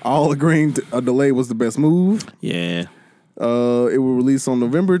all agreeing a delay was the best move. Yeah. It will release on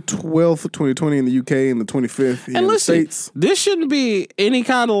November 12th, 2020 in the UK and the 25th here And in the listen, States. this shouldn't be any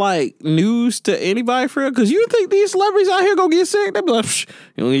kind of like news to anybody for real. Because you think these celebrities out here gonna get sick? They be like, Psh,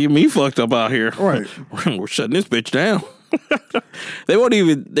 you don't get me fucked up out here. Right. We're shutting this bitch down. They won't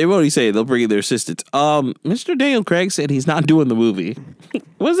even say they'll bring in their assistants. Mr. Daniel Craig said he's not doing the movie.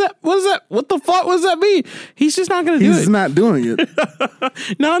 What the fuck was that mean? He's just not going to do it. He's not doing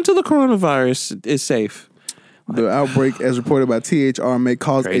it. Not until the coronavirus is safe. The outbreak, as reported by THR, may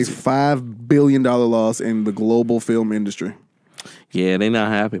cause Crazy. a $5 billion loss in the global film industry. Yeah, they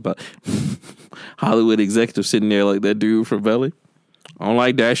not happy about Hollywood executives sitting there like that dude from Belly. I don't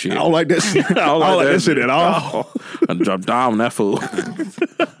like that shit. I don't like that shit. I don't like that shit at all. I dropped down on that fool.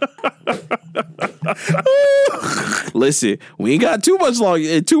 Listen, we ain't got too much longer.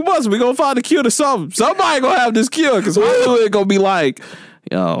 In 2 months, we gonna find a cure to something. Somebody gonna have this cure because Hollywood gonna be like,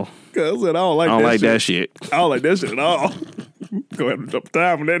 yo, I don't like that shit. I don't like that shit at all. Go ahead and drop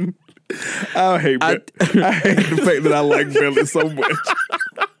down and then I hate the fact that I like Belly so much.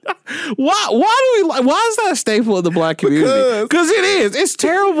 Why do we like? Why is that a staple of the black community? Because it is. It's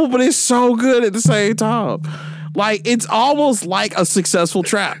terrible, but it's so good at the same time. Like it's almost like a successful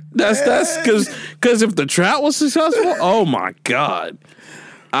trap. That's because if the trap was successful, oh my god,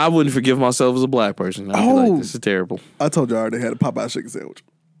 I wouldn't forgive myself as a black person. I'd be like, this is terrible. I told you I already had a Popeye chicken sandwich.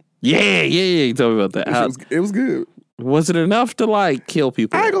 Yeah. You told me about that. It was good. Was it enough to like kill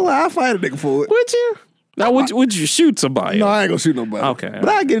people? I ain't gonna lie, I fight a nigga for it. Would you? Now, would you shoot somebody? No, I ain't gonna shoot nobody. Okay. But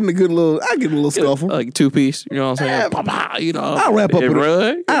I get in a little scuffle. Like 2-piece, you know what I'm saying? Yeah. Pop-pop, you know. I'll wrap up with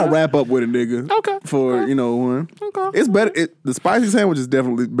it. I'll wrap up with a nigga. Okay. For, one. Okay. It's better. The spicy sandwich is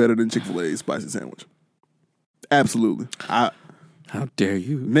definitely better than Chick-fil-A's spicy sandwich. Absolutely. How dare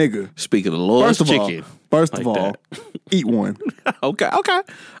you? Nigga. Speak of the Lord's chicken. First of all, eat one. Okay.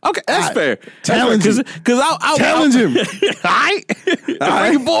 That's fair. Challenge him. Because I'll challenge him. All right.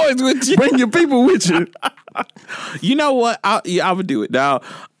 Bring your boys with you. Bring your people with you. You know what? I would do it. Now,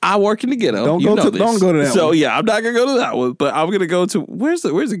 I work in the ghetto. Don't go to that one. So, yeah, I'm not going to go to that one. But I'm going to go to, where's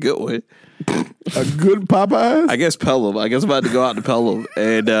a good one? A good Popeyes? I guess Pelham. I guess I'm about to go out to Pelham.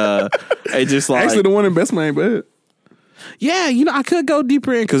 And just like. Actually, the one in Bessemer ain't bad. Yeah, I could go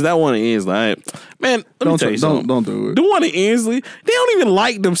deeper in because that one in Inslee, man, let me tell you something. Don't do it. The one in Inslee, they don't even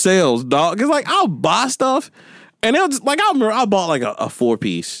like themselves, dog. Because, like, I'll buy stuff, and they'll just, like, I remember I bought, like, a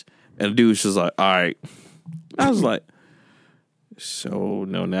 4-piece, and the dude was just like, all right. I was like, so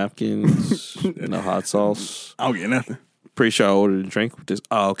no napkins, no hot sauce. I don't get nothing. Pretty sure I ordered a drink with this.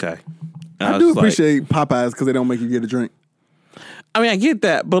 Oh, okay. And I do appreciate Popeyes because they don't make you get a drink. I mean, I get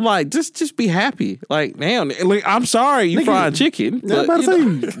that, but like, just be happy. Like, damn, like, I'm sorry you fried chicken. But, I'm about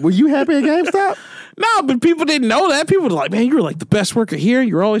to say, were you happy at GameStop? No, but people didn't know that. People were like, man, you were like the best worker here.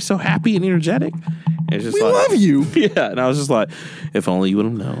 You're always so happy and energetic. And it's just We love you. Yeah, and I was just like, if only you would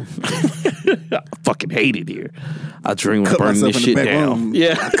have known. I fucking hate it here. I dream of burning this shit down. Room.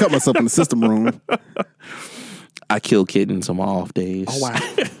 Yeah. I cut myself in the system room. I kill kittens on my off days. Oh, wow.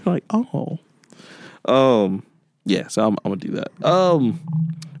 Like, yeah, so I'm gonna do that.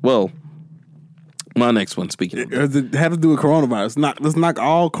 Well, my next one. Speaking of Does it have to do with coronavirus? Let's knock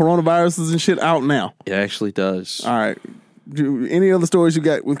all coronaviruses and shit out now. it actually does. All right. Any other stories you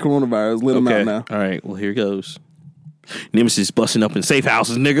got with coronavirus? Let them out now. All right. Well, here goes. Nemesis busting up in safe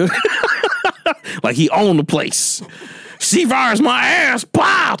houses, nigga. Like he owned the place. C-virus my ass.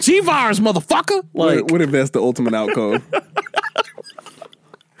 Pow! C-virus, motherfucker. Like, What if that's the ultimate outcome?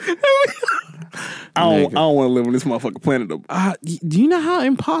 I don't want to live on this motherfucking planet. do you know how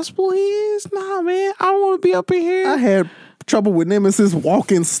impossible he is? Nah, man. I don't want to be up in here. I had trouble with Nemesis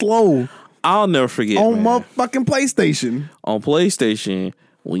walking slow I'll never forget, on man. motherfucking PlayStation. On PlayStation,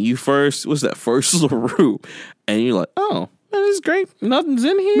 when you first little room, and you're like, oh, man, this is great. Nothing's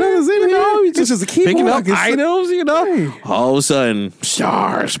in here. Nothing's in here. You It's just a keyboard. picking I up can sit- items, Hey. All of a sudden,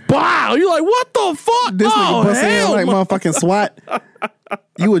 stars. Wow. You're like, what the fuck? This nigga busting in hell, like motherfucking SWAT.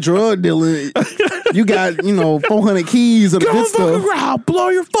 You a drug dealer. You got, 400 keys of the Get on good the fucking stuff. ground. Blow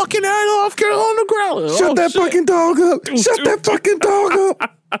your fucking head off. Get on the ground. Shut Oh, that shit. fucking dog up. Shut that fucking dog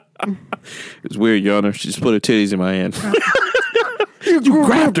up. It's weird, Your Honor. She just put her titties in my hand. You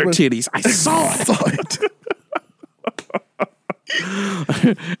Grabbed her titties. I saw it.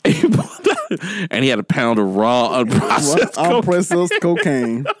 And he had a pound of raw, unprocessed cocaine. Unprocessed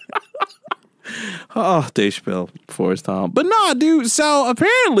cocaine. Oh, Dave Chappelle before his time. But nah, dude. So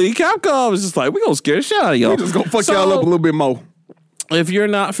apparently Capcom was just like, we're going to scare the shit out of y'all. We just gonna fuck y'all up a little bit more. If you're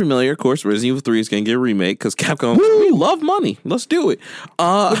not familiar, of course, Resident Evil 3 is going to get a remake because Capcom, we love money. Let's do it.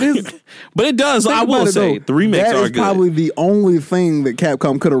 But it does. I will say, the remakes that are is good. probably the only thing that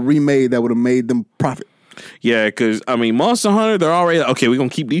Capcom could have remade that would have made them profit. Yeah, because, Monster Hunter, they're already, okay, we're going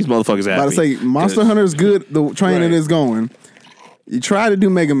to keep these motherfuckers happy. About to say, Monster Hunter is good. The training Right. is going. You try to do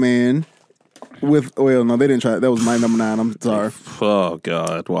Mega Man with, no, they didn't try. That was my number 9. I'm sorry. Oh,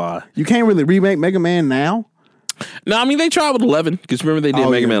 God, why? You can't really remake Mega Man now. No, I mean they tried with 11 because remember they did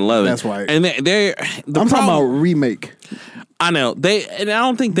Mega Man 11. That's right. And I'm talking about remake. I know and I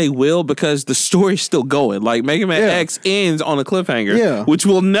don't think they will because the story's still going. Like Mega Man X ends on a cliffhanger, which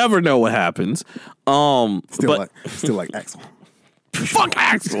we'll never know what happens. Still like Axel. Fuck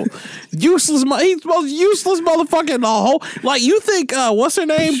Axel, useless. He's the most useless motherfucker in the whole. Like you think, what's her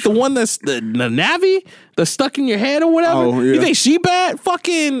name? The one that's the Navi that's stuck in your head or whatever. Oh, yeah. You think she bad?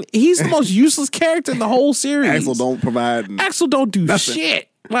 Fucking, he's the most useless character in the whole series. Axel don't provide. Axel don't do shit.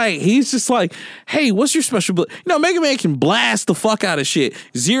 Like he's just like, hey, what's your special? Mega Man can blast the fuck out of shit.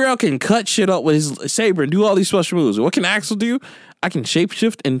 Zero can cut shit up with his saber and do all these special moves. What can Axel do? I can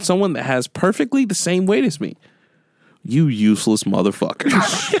shapeshift in someone that has perfectly the same weight as me. You useless motherfucker.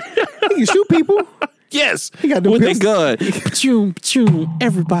 He can shoot people. Yes. He got the with pistol. a gun. Pachoo,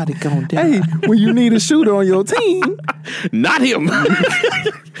 everybody gonna die. Hey, when you need a shooter on your team. Not him.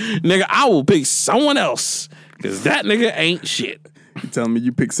 Nigga, I will pick someone else. Because that nigga ain't shit. You telling me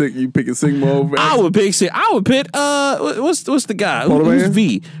you pick a Sigma over I would pick what's the guy? Polar Who's Man?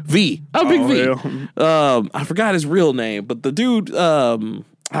 V. I'll pick V. Hell. I forgot his real name, but the dude You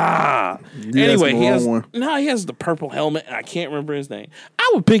anyway, he asking has the purple helmet, and I can't remember his name.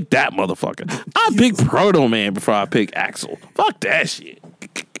 I would pick that motherfucker. I'd pick Proto Man before I pick Axel. Fuck that shit.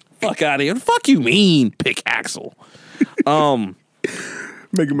 Fuck out of here. Fuck you mean pick Axel.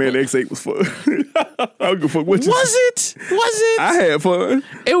 Mega Man X8 was fun. I don't give a fuck what you Was it? I had fun.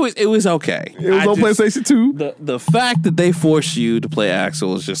 It was okay. It was on PlayStation 2. The fact that they force you to play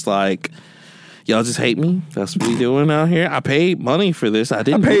Axel is just like, y'all just hate me. That's what we doing out here. I paid money for this. I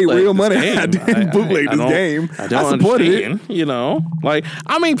didn't. I paid real money. Game. I didn't bootleg this game. I don't supported understand, it. Like,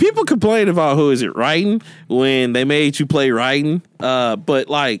 I mean, people complain about who is it Raiden when they made you play Raiden, but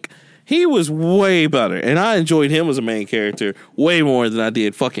like. He was way better, and I enjoyed him as a main character way more than I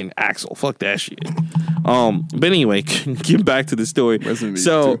did fucking Axel. Fuck that shit. But anyway, getting back to the story.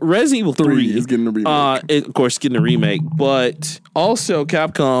 Resident Evil 3 is getting a remake. Of course, getting a remake, but also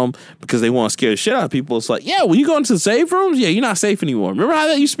Capcom, because they want to scare the shit out of people, it's like, yeah, when you go into the save rooms, yeah, you're not safe anymore. Remember how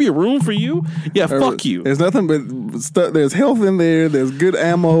that used to be a room for you? Yeah, fuck you. There's nothing but stuff. There's health in there. There's good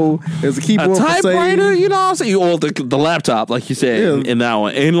ammo. There's a keyboard, a typewriter, you know what I'm saying? Or the laptop, like you said in that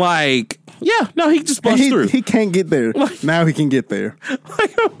one. And like, yeah, no, he just busts through. He can't get there. Now he can get there.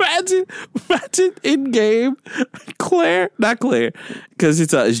 Like, imagine in game, not Claire, because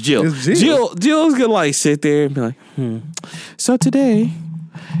it's Jill. Jill's gonna like sit there and be like, So today,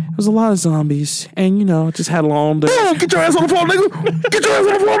 it was a lot of zombies, and just had a long day. Oh, get your ass on the floor, nigga! Get your ass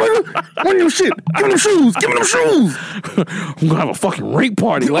on the floor, nigga! Run your shit! Give me them shoes! Give me them shoes! I'm gonna have a fucking rape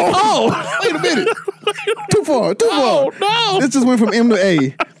party. Like, wait a minute! Too far! Oh no! This just went from M to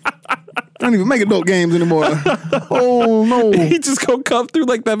A. I don't even make adult games anymore. Oh no! He just gonna come through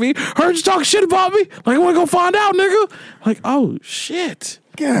like that. Heard you talking shit about me. Like, I wanna go find out, nigga. Like, oh shit!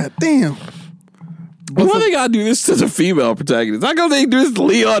 God damn! Why they gotta do this to the female protagonist? How come they do this to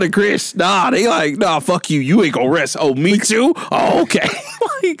Leon and Chris? Nah, fuck you. You ain't gonna rest. Oh, me too? Oh, okay.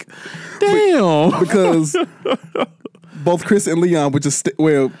 Like, damn. Because both Chris and Leon would just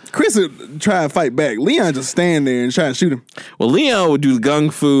Chris would try and fight back. Leon just stand there and try and shoot him. Well, Leon would do the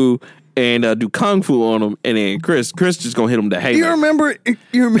gung fu and do kung fu on him, and then Chris just gonna hit him with the haymaker.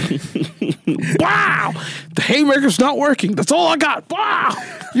 You remember? Wow, the haymaker's not working. That's all I got. Wow.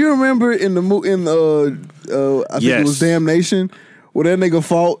 You remember in the I think it was Damnation, where that nigga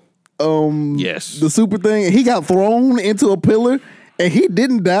fought the super thing, and he got thrown into a pillar, and he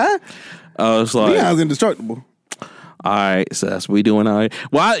didn't die. It's like Leon's indestructible. All right, so that's what we doing all right.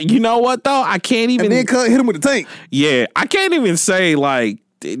 Well, you know what though? I can't even. And then hit him with the tank. Yeah, I can't even say like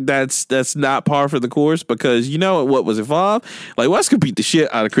that's not par for the course, because what was it, 5? Like, Wes could beat the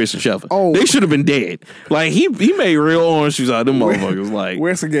shit out of Chris and Sheffield. Oh, they should have been dead. Like he made real orange shoes out of them motherfuckers. Like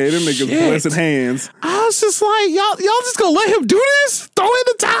Wes gave them niggas blessed hands. I was just like, y'all just gonna let him do this? Throw in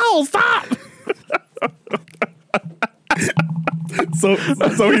the towel. Stop. So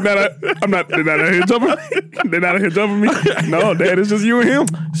they're not out here jumping. They're not out here jumping me. No, Dad, it's just you and him.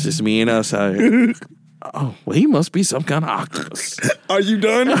 It's just me and us out here. Oh, well, he must be some kind of octopus. Are you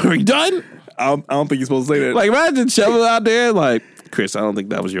done? Are you done? I don't think you're supposed to say that. Like, imagine Shovel out there, like, Chris, I don't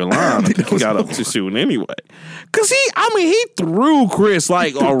think that was your line. I think he got up too soon anyway. Because he threw Chris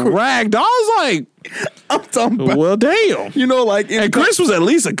like a rag. I was like, I'm talking about. Well, damn. And Chris was at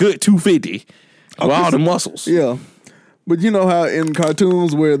least a good 250 with all the muscles. Yeah. But you know how in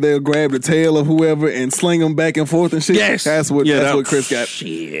cartoons where they'll grab the tail of whoever and sling them back and forth and shit? Yes. That's what Chris got.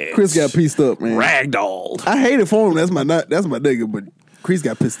 Shit. Chris got pieced up, man. Ragdolled. I hate it for him. That's my nigga, but Chris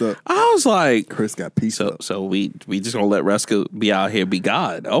got pissed up. I was like, Chris got pissed up. so we just gonna let Ruska be out here be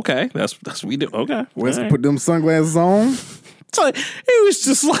God. Okay, that's what we do. Okay, Wes all right. put them sunglasses on. So it was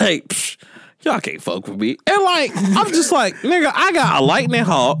just like, psh, y'all can't fuck with me. And like, I'm just like, nigga, I got a lightning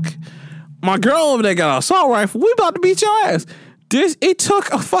hawk. My girl over there got an assault rifle. We about to beat your ass. It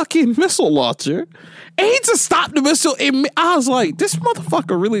took a fucking missile launcher. And he just stopped the missile. I was like, this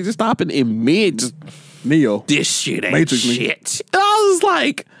motherfucker really just stopping in mid. Just, Neo. this shit ain't Matrix nigga. shit. And I was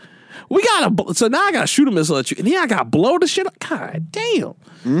like, so now I gotta shoot a missile at you. And then I gotta blow the shit up. God damn.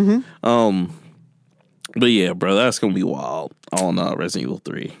 Mm-hmm. But yeah, bro, that's gonna be wild on Resident Evil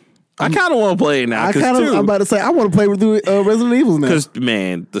 3. I kind of want to play it now. I'm about to say I want to play with Resident Evil now. Because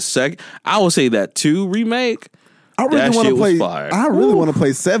man, I would say that 2 remake. I really that want shit to play. was fire. I really want to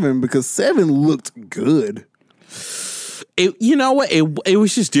play 7 because 7 looked good. You know what? It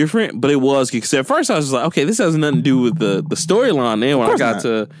was just different, but it was because at first I was just like, okay, this has nothing to do with the storyline. Then when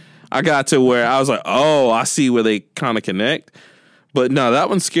I got to where I was like, oh, I see where they kind of connect. But no, that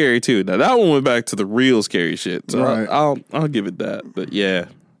one's scary too. Now that one went back to the real scary shit. So Right. I'll give it that. But yeah,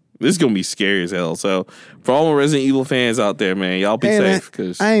 this is gonna be scary as hell. So for all my Resident Evil fans out there, man, y'all be safe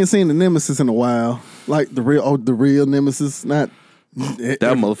because I ain't seen the Nemesis in a while. Like the real Nemesis, not that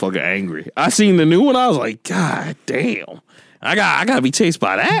motherfucker angry. I seen the new one. I was like, God damn. I gotta be chased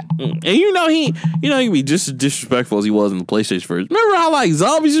by that. And he can be just as disrespectful as he was in the PlayStation first. Remember how like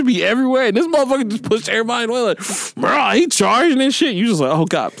zombies just be everywhere and this motherfucker just pushed everybody away like, bro, he charging and shit. You just like, oh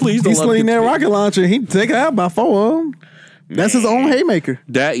God, please don't He's let me slinging get that to rocket launcher. He take it out by 4 of them. That's his own haymaker.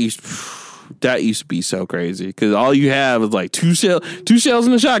 That used to be so crazy because all you have is like two shells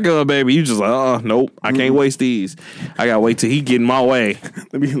in the shotgun, baby. You just like, oh nope, I can't waste these. I gotta wait till he get in my way.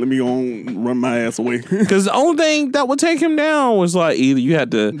 Let me go on, run my ass away. Because the only thing that would take him down was like either you had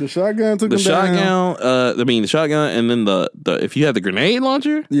The shotgun took the him down. shotgun. The shotgun, and then the if you had the grenade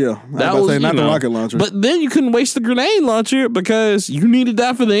launcher. Yeah, That was not the you know, rocket launcher. But then you couldn't waste the grenade launcher because you needed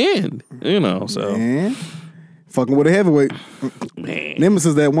that for the end. So Man, fucking with a heavyweight. man,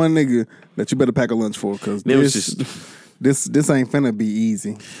 Nemesis, that one nigga that you better pack a lunch for because Nemesis this ain't finna be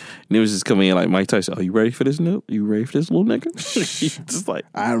easy. Nemesis just coming in like Mike Tyson. Are you ready for this? No, you ready for this little nigga? He's just like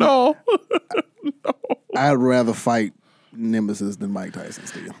no. I'd rather fight Nemesis than Mike Tyson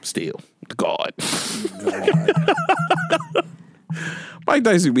Still, God. Mike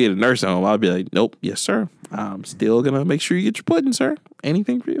Tyson be in a nursing home. I'd be like, nope, yes sir. I'm still gonna make sure you get your pudding, sir.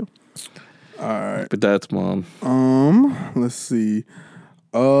 Anything for you. All right. But that's mom. Let's see.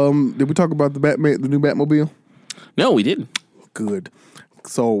 Did we talk about the new Batmobile? No, we didn't. Good.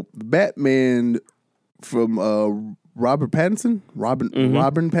 So Batman from Robert Pattinson,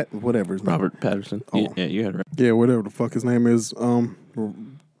 whatever his name. Robert Patterson. Oh. Yeah, you had it right. Yeah, whatever the fuck his name is. The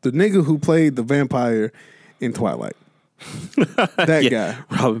nigga who played the vampire in Twilight. That guy.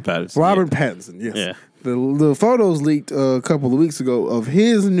 Robert Patterson. Robert Pattinson, yes. Yeah. The photos leaked a couple of weeks ago of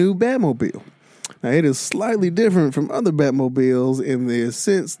his new Batmobile. Now, it is slightly different from other Batmobiles in the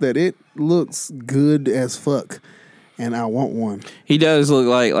sense that it looks good as fuck, and I want one. He does look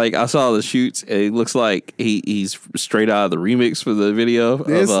like I saw the shoots. And it looks like he's straight out of the remix for the video of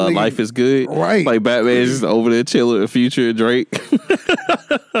nigga- Life is Good. Right. Like Batman's just over there chilling with Future and Drake.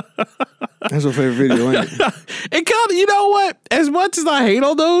 That's your favorite video, ain't it? It kind of, you know what? As much as I hate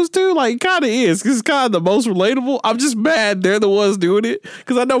on those two, like, kind of is. Because it's kind of the most relatable. I'm just mad they're the ones doing it.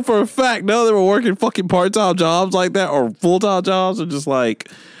 Because I know for a fact none of them are working fucking part-time jobs like that or full-time jobs. Are just like,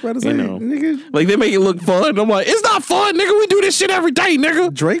 Nigga, like they make it look fun. I'm like, it's not fun, nigga. We do this shit every day,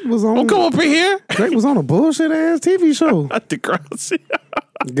 nigga. Drake was on. Don't come up in here. Drake was on a bullshit ass TV show. At the crowd.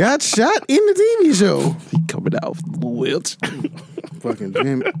 Got shot in the TV show. He coming out with the wheels. Fucking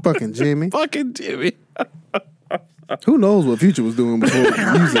Jimmy. Fucking Jimmy. Fucking Jimmy. Who knows what Future was doing before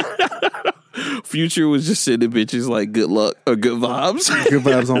music? Future was just sending bitches like good luck or good vibes. Good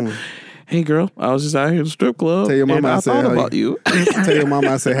vibes only. Hey girl, I was just out here in the strip club. Tell your mama and I said thought how about you. Tell your mama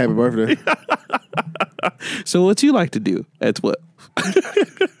I said happy birthday. So what you like to do at 12?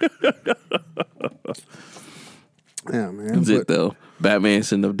 Yeah, man. That's it though. Batman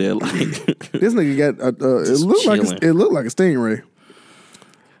sitting up there like This nigga got it looked like a Stingray.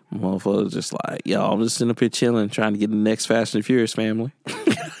 motherfuckers just like, yo, I'm just sitting up here chilling, trying to get the next Fast and Furious family.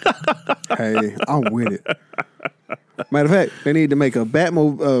 Hey, I'm with it. Matter of fact, they need to make a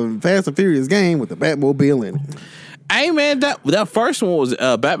Fast and Furious game with the Batmobile in it. Hey man, that first one was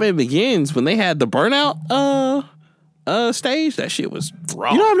Batman Begins when they had the burnout stage. That shit was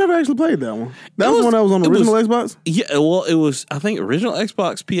raw. You know, I've never actually played that one. That was was- one that was on the it was- original Xbox? Yeah, well, it was, I think, original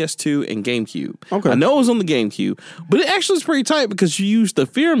Xbox, PS2, and GameCube. Okay. I know it was on the GameCube, but it actually was pretty tight because you used the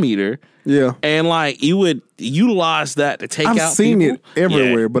fear meter, Yeah. and like you would utilize that to take I've out seen people. it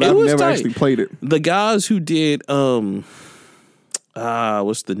everywhere, Yeah, but it I've was never tight. actually played it. The guys who did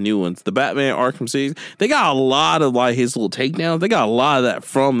what's the new ones? The Batman Arkham series. They got a lot of like his little takedowns. They got a lot of that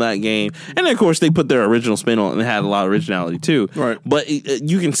from that game, and then, of course they put their original spin on it and it had a lot of originality too. Right. But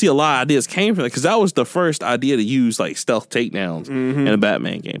you can see a lot of ideas came from it because that was the first idea to use like stealth takedowns in a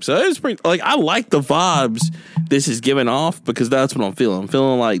Batman game. So it's pretty like I like the vibes this is giving off because that's what I'm feeling. I'm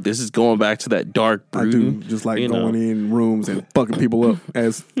feeling like this is going back to that dark. I do just like going in rooms and fucking people up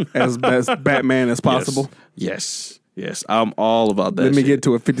as Batman as possible. Yes, I'm all about that. Let me shit. get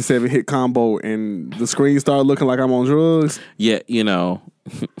to a 57 hit combo and the screen start looking like I'm on drugs. Yeah,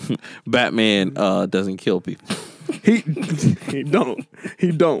 Batman doesn't kill people. He don't.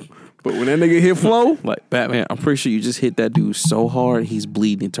 But when that nigga hit flow, Like Batman, I'm pretty sure you just hit that dude so hard he's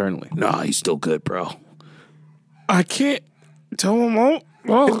bleeding eternally. Nah, he's still good, bro. I can't tell him all.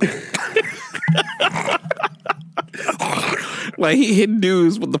 Like he hitting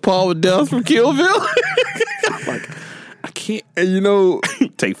dudes with the palm of death from Kill Bill. Like I can't. and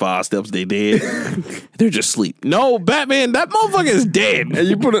Take 5 steps, they dead. They're just asleep. No, Batman, that motherfucker is dead. and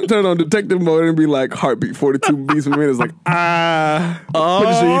you turn on detective mode and be like heartbeat 42 beats per minute. It's like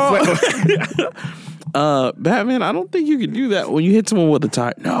Batman, I don't think you can do that when you hit someone with a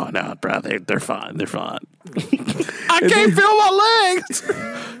tire. No, bro, they're fine. They're fine. I can't feel my legs.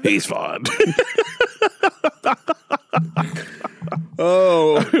 He's fine.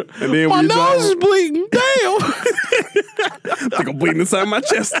 and then My when you nose is bleeding. Damn. I think I'm bleeding inside my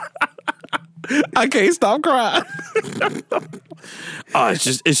chest. I can't stop crying. It's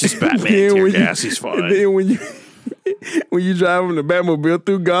just Batman. Then Tear when gas. He's fine. And then when you driving the Batmobile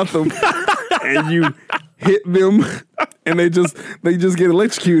through Gotham and you hit them and they just get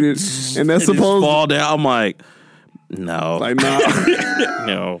electrocuted and that's They just supposed fall down. I'm like, no, like nah.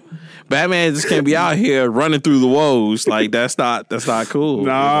 no. Batman just can't be out here running through the woes. Like that's not cool.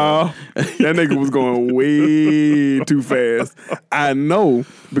 Nah, that nigga was going way too fast. I know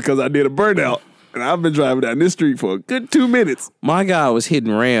because I did a burnout and I've been driving down this street for a good 2 minutes. My guy was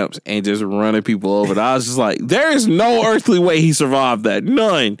hitting ramps and just running people over. And I was just like, there is no earthly way he survived that.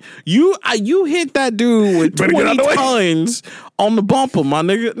 None. You hit that dude with Better get out 20 the way. tons on the bumper, my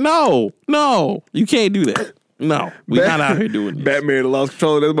nigga. No, you can't do that. No, we're not out here doing this. Batman lost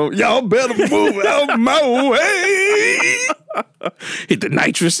control of that moment. Y'all better move out my way. Hit the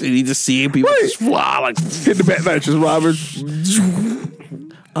nitrous and he just seeing people just fly like. Hit the bat nitrous, Robert.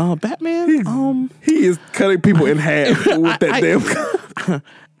 Batman. He is cutting people in half with that damn.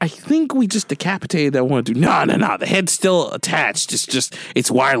 I think we just decapitated that one dude. No. The head's still attached.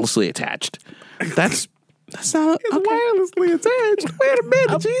 It's wirelessly attached. That's not wirelessly attached. Wait a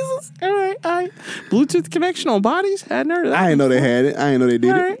minute, Jesus. All right. Bluetooth connection on bodies? Hadn't heard of that. I didn't know they had it. I didn't know they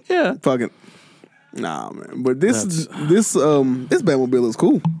did All it. right, yeah. Fucking. Nah, man. But this Batmobile is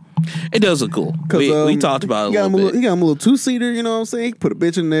cool. It does look cool. We talked about it a little bit. He got him a little 2-seater, you know what I'm saying? He can put a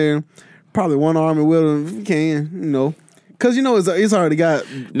bitch in there. Probably one arm and wheel him if you can, Because, it's already got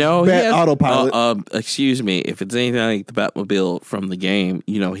No, he has autopilot. Excuse me. If it's anything like the Batmobile from the game,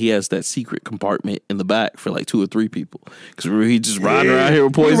 he has that secret compartment in the back for like 2 or 3 people. Because he just riding around here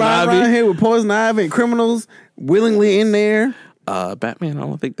with Poison Ivy. Around here with Poison Ivy and criminals willingly in there. Batman, I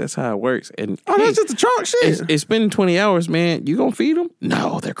don't think that's how it works. And That's just the trunk shit. It's been 20 hours, man. You gonna feed them?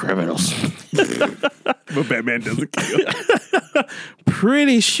 No, they're criminals. But Batman doesn't kill.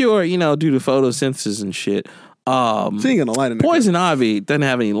 Pretty sure, due to photosynthesis and shit. She ain't gonna light in there. Poison Ivy doesn't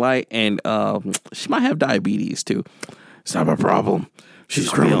have any light, and she might have diabetes too. It's not a problem. She's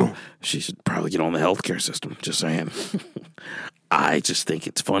criminal. She should probably get on the healthcare system. Just saying. I just think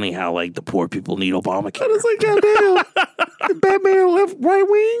it's funny how like the poor people need Obamacare. It's like, goddamn. Batman left right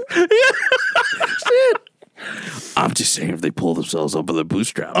wing. Shit. I'm just saying if they pull themselves up by their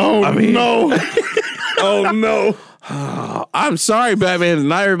bootstraps. No. Oh no. I'm sorry, Batman.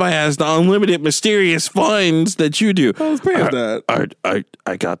 Not everybody has the unlimited mysterious funds that you do. His parents died.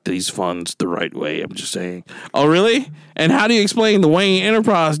 I got these funds the right way. I'm just saying. Oh, really? And how do you explain the Wayne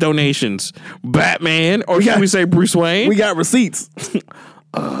Enterprise donations? Batman, or should we say Bruce Wayne? We got receipts.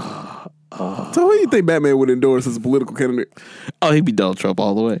 So who do you think Batman would endorse as a political candidate? Oh, he'd be Donald Trump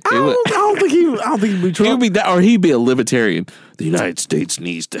all the way. I don't think he'd be Trump. He would be that, or he'd be a libertarian. The United States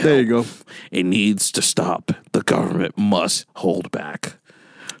needs to help. There you go. It needs to stop. The government must hold back.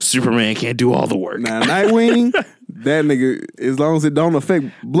 Superman can't do all the work. Now, Nightwing, That nigga, as long as it don't affect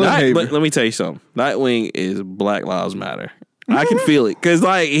Bloodhaven. But let me tell you something. Nightwing is Black Lives Matter. I can feel it because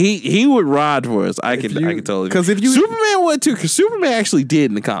like he would ride for us. I can totally. Because if you Superman would too, because Superman actually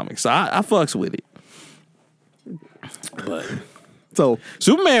did in the comics. So I fucks with it. But so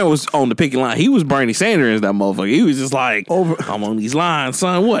Superman was on the picket line. He was Bernie Sanders, that motherfucker. He was just like, I'm on these lines,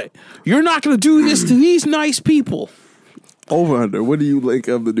 son. What? You're not gonna do this to these nice people. Over under. What do you think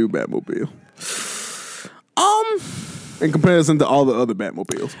of the new Batmobile? In comparison to all the other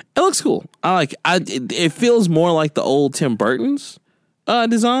Batmobiles, it looks cool. I like. It feels more like the old Tim Burton's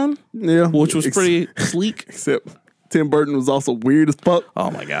design. Yeah, which was pretty sleek. Except Tim Burton was also weird as fuck.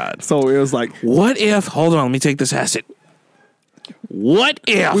 Oh my god! So it was like, what if? Hold on, let me take this acid. What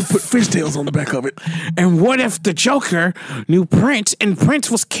if we put fishtails on the back of it? And what if the Joker knew Prince and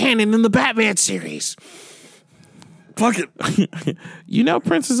Prince was canon in the Batman series? Fuck it.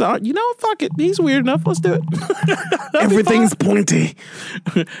 Prince is out. Fuck it. He's weird enough. Let's do it. Everything's pointy.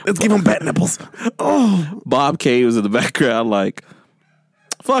 Let's give him bat nipples. Oh, Bob Kane was in the background like,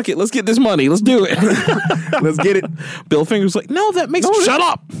 fuck it. Let's get this money. Let's do it. Let's get it. Bill Finger's like, no, that makes shut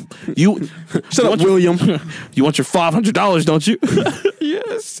up. Shut up, William. You want your $500, don't you?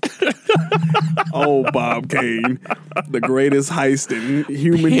 Yes. Oh, Bob Kane, the greatest heist in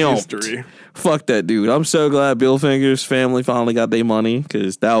human history. Fuck that dude. I'm so glad Bill Finger's family finally got their money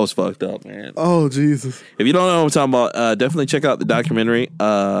because that was fucked up, man. Oh, Jesus. If you don't know what I'm talking about, definitely check out the documentary.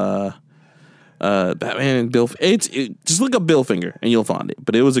 Batman and Bill. Just look up Bill Finger and you'll find it.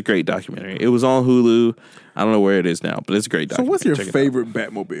 But it was a great documentary. It was on Hulu. I don't know where it is now, but it's a great documentary. So, what's your favorite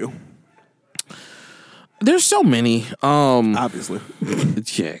Batmobile? There's so many. Obviously,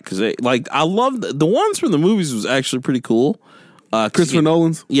 yeah, because I love the ones from the movies was actually pretty cool. Christopher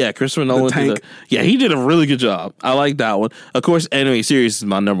Nolan's? Yeah, Christopher Nolan. Tank. He did a really good job. I like that one. Of course, animated series is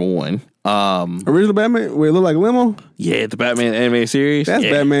my number one. Original Batman, where it looked like a limo? Yeah, the Batman animated series. That's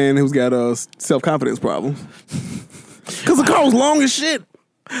Batman who's got self-confidence problems. Because the car was long as shit.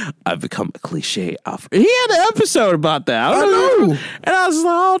 I've become a cliche. He had an episode about that. I know. And I was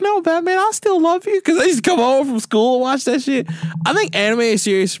like, oh no, Batman, I still love you. Because I used to come home from school and watch that shit. I think animated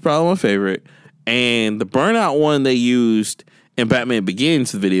series is probably my favorite. And the Burnout one they used in Batman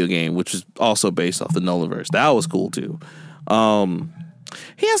Begins, the video game, which is also based off the Nolanverse. That was cool too.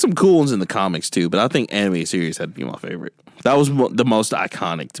 He has some cool ones in the comics too, but I think animated series had to be my favorite. That was the most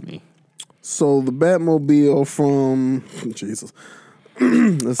iconic to me. So the Batmobile from Jesus.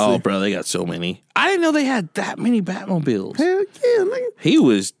 Let's see. Bro, they got so many. I didn't know they had that many Batmobiles. Hell yeah, nigga. He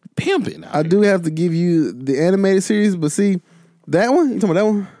was pimping. I do have to give you the animated series, but see, that one? You talking about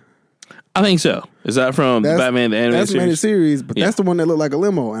that one? I think so. Is that from Batman the animated series? Animated series, but that's the one that looked like a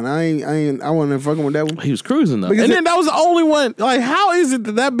limo, and I wasn't fucking with that one. He was cruising though, Because and then that was the only one. Like, how is it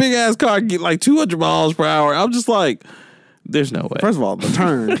that big ass car can get like 200 miles per hour? I'm just like, there's no way. First of all, the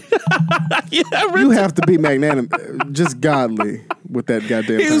turn. Yeah, You have to be magnanimous, just godly with that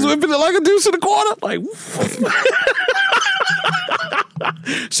goddamn he was turn. whipping it like a deuce in the corner. Like,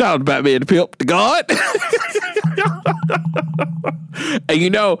 shout out to Batman the Pimp, the God. And you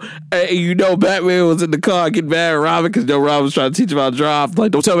know, Batman was in the car getting mad at Robin because Robin was trying to teach him how to drive.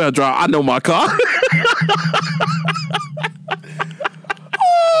 Like, don't tell me how to drive. I know my car.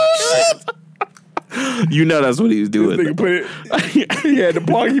 Oh, shit. You know that's what he was doing. This nigga he had the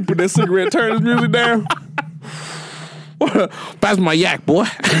park, he put that cigarette, turned his music down. Pass my yak, boy.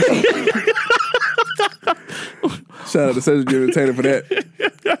 Shout out to Cedric Entertainer for that.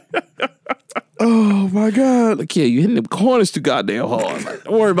 Oh my God. Like, yeah, you hitting them corners too goddamn hard. Like,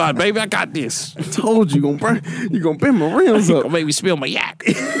 don't worry about it, baby. I got this. I told you, you gonna bend my rims up. Don't make me spill my yak.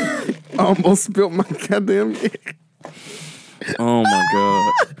 I almost spilled my goddamn yak. Oh my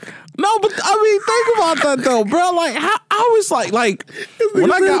God. No, but I mean, think about that though, bro. Like, I was like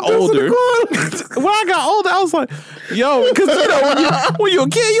when I got older, I was like, yo, because you know when you're a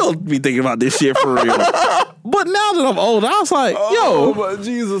kid, you don't be thinking about this shit for real. But now that I'm older, I was like, yo, but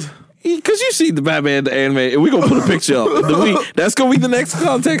Jesus. Because you see the Batman the anime, and we're gonna put a picture up. That's gonna be the next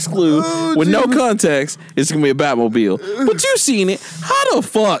context clue. With no context, it's gonna be a Batmobile. But you seen it. How the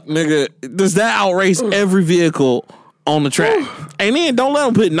fuck, nigga, does that outrace every vehicle on the track? And then don't let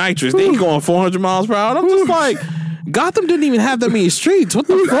them put nitrous. They ain't going 400 miles per hour. I'm just like, Gotham didn't even have that many streets. What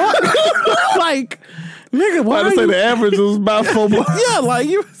the fuck? Like, nigga, why? I say the average was about 4 blocks. Yeah, like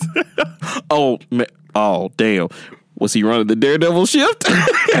you. Oh man. Oh damn. Was he running the Daredevil shift?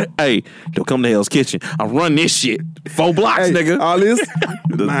 Hey, don't come to Hell's Kitchen. I run this shit. 4 blocks, nigga. All this?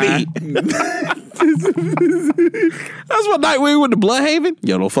 Me. That's what Nightwing with the Bloodhaven.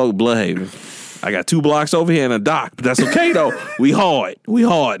 Yo, don't fuck with Bloodhaven. I got 2 blocks over here and a dock, but that's okay though. We hard,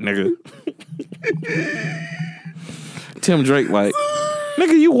 nigga. Tim Drake like,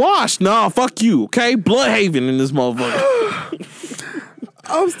 nigga, you washed. Nah, fuck you. Okay, Bloodhaven in this motherfucker.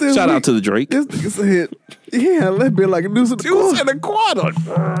 I'm still Shout out to the Drake. This nigga said, yeah, let's be like a deuce in the quarter.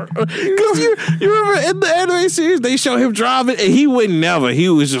 Because you remember in the anime series, they show him driving, and he would never. He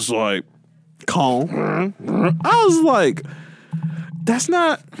was just like, calm. I was like, that's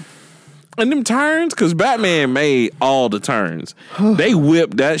not. And them turns, because Batman made all the turns. They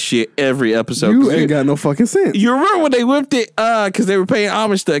whipped that shit every episode. You ain't got no fucking sense. You remember when they whipped it, because they were paying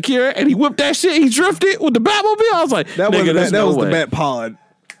homage to Akira, and he whipped that shit, he drifted with the Batmobile? I was like, That nigga, was no the way. Bat Pod.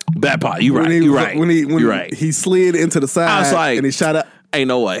 Batpod, you right, When you right. When you right. he slid into the side I was like, and he shot out. Ain't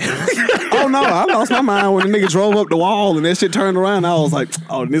no way. Oh no, I lost my mind when the nigga drove up the wall and that shit turned around. I was like,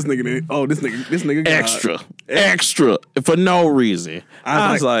 this nigga God. Extra, for no reason.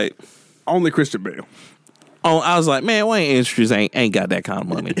 I was like, only Christian Bale. oh, I was like, man, Wayne Industries ain't got that kind of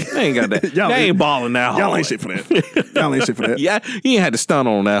money. They ain't got that. They ain't balling that hard. Y'all ain't shit for that. Y'all ain't shit for that. Yeah, you ain't had to stunt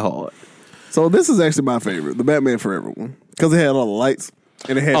on that hard. So this is actually my favorite, the Batman Forever one, because it had all the lights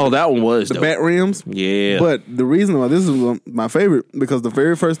and it had That one was the dope. bat rims. Yeah. But the reason why this is my favorite because the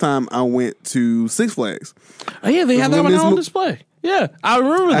very first time I went to Six Flags, Oh yeah, they had that when one this on mo- display. Yeah, I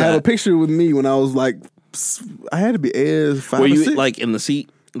remember I that. had a picture with me when I was like, I had to be as 5 Were or you 6. like in the seat?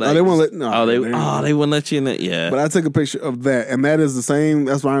 Like, they won't let- no, Oh, they- they wouldn't let you in it. Yeah. But I took a picture of that, and that is the same.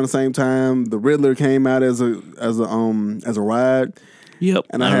 That's around the same time the Riddler came out as a ride, yep.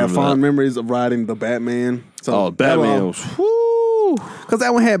 and I have remember fond that. memories of riding the Batman. So Oh, Batman was. Whoo. because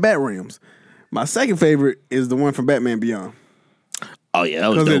that one had bat rims. My second favorite is the one from Batman Beyond Oh yeah, that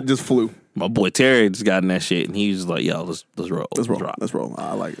was because dope. it just flew. My boy Terry just got in that shit, and he was like, "Yo, let's roll, rock." Let's roll.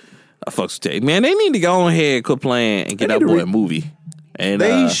 I like it. I fucks with Terry. Man, they need to go ahead and quit playing and get They that need to boy a movie. And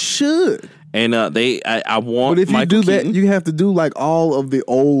They should. I want. But if you Michael do that, Keaton. you have to do like all of the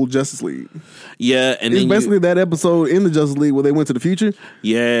old Justice League. Yeah, and It's then basically that episode in the Justice League where they went to the future.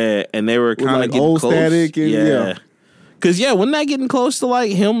 yeah, and they were kind of like getting old close. Static and- yeah. Cause wasn't that getting close to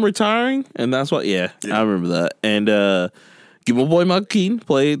like him retiring? And that's what. Yeah. I remember that. And give my boy Michael Keaton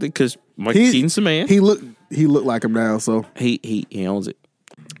played because Michael Keaton's the man. He looked like him now. So He owns it.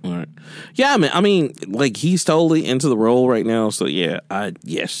 All right. Yeah, man. I mean, like he's totally into the role right now. So yeah, I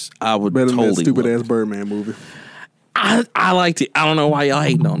would better than that totally. stupid ass Birdman movie. I liked it. I don't know why y'all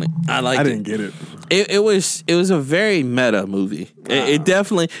hating on it. I didn't get it. It was a very meta movie. It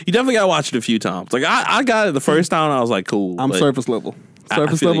definitely you gotta watch it a few times. Like I got it the first time and I was like, cool. I'm but surface level. I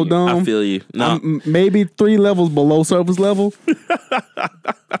Surface feel level you. dumb. I feel you. No, I'm maybe 3 levels below surface level.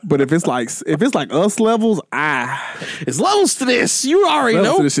 But if it's like us levels, it's levels to this. You already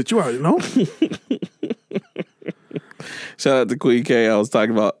levels know. to this shit, you already know. Shout out to Queen K. I was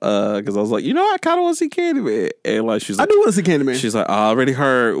talking about because I was like, I kind of want to see Candyman, and like she's I like, do want to see Candyman. she's like, I already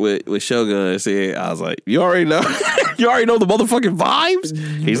heard with Shogun said. I was like, you already know, you already know the motherfucking vibes.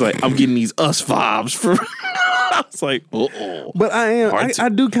 He's like, I'm getting these us vibes from. I was like, oh. But I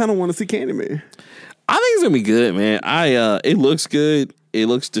do kind of want to see Candyman. I think it's gonna be good, man. It looks good. It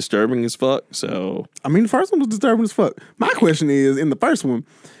looks disturbing as fuck. So I mean, the first one was disturbing as fuck. My question is, in the first one,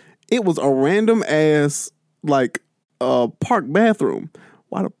 it was a random ass like park bathroom.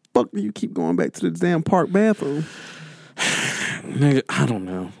 Why the fuck do you keep going back to the damn park bathroom? nigga, I don't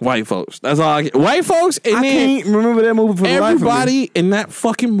know. White folks. That's all I get. White folks, and I then can't remember that movie for the life of me. everybody in that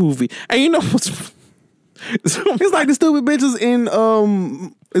fucking movie. And you know what's It's like the stupid bitches in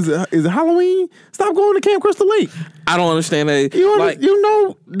is it Halloween? Stop going to Camp Crystal Lake. I don't understand that. You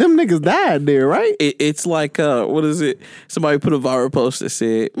know them niggas died there, right? It's like what is it? Somebody put a viral post that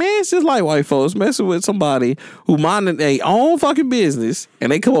said, "Man, it's just like white folks messing with somebody who minded their own fucking business,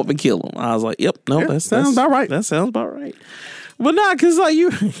 and they come up and kill them." I was like, "Yep, no, Yeah, that sounds about right. That sounds about right." But not because like you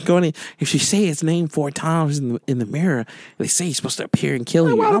going in. If she say his name 4 times in the mirror, they say he's supposed to appear and kill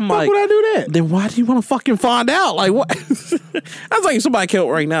you. Why And the I'm fuck like, would I do that? then why do you want to fucking find out? Like what? That's like if somebody killed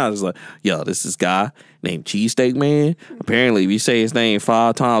right now. It's like, yo, this is guy named Cheesesteak Man. Apparently, if you say his name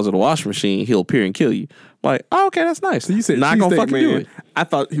 5 times in the washing machine, he'll appear and kill you. Like, oh, okay, that's nice. You said not gonna cheesesteak, fucking man. do it. I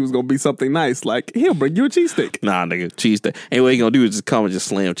thought he was gonna be something nice, like he'll bring you a cheesesteak Nah, nigga, cheesesteak. Ain't what he gonna do is just come and just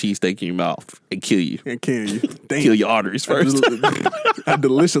slam cheesesteak in your mouth and kill you. and kill you. Damn. Kill your arteries first. A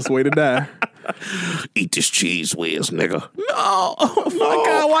delicious way to die. Eat this cheese whiz, nigga. No. Oh my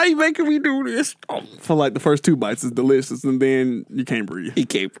God, why you making me do this? Oh, For like the first 2 bites is delicious, and then you can't breathe. he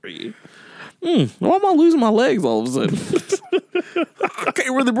can't breathe. Why am I losing my legs all of a sudden? I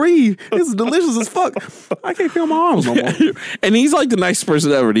can't really breathe. This is delicious as fuck. I can't feel my arms no more. And he's like the nicest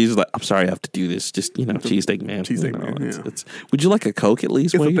person ever. And he's like, I'm sorry I have to do this. Just, cheesesteak man. Cheesesteak man, It's, would you like a Coke at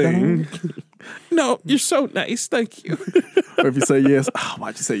least? It's while a you're thing. done? No, you're so nice. Thank you. Or if you say yes,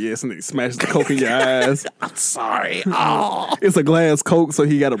 why'd you say yes? And then he smashes the Coke in your eyes. I'm sorry. Oh. It's a glass Coke, so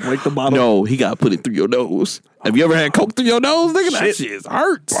he got to break the bottle. No, he got to put it through your nose. Have you ever had Coke through your nose? Nigga, that shit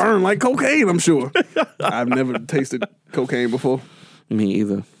hurts. Burn like cocaine, I'm sure. I've never tasted cocaine before. Me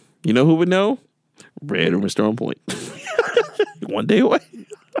either. You know who would know? Red or Mr. On Point. One day away.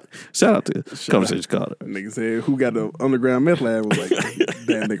 Shout out to Conversation Carter. Nigga said, who got the underground meth lab? Was like,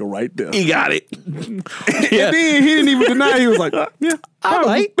 that nigga right there. He got it. And then he didn't even deny. He was like, yeah, I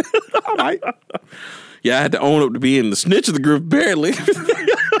might. I might. Yeah, I had to own up to being the snitch of the group, apparently.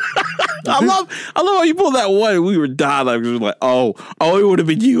 I love how you pulled that one. We were dying. Like, we were like, oh, it would have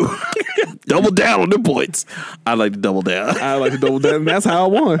been you. Double down on the points. I like to double down. I like to double down. And that's how I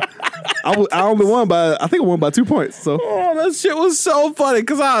won. I only won by, I think I won by 2 points. So Oh, that shit was so funny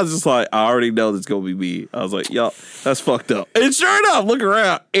because I was just like, I already know this gonna be me. I was like, yo, that's fucked up. And sure enough, look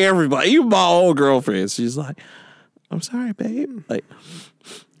around, everybody, even my old girlfriend, she's like, I'm sorry, babe. Like,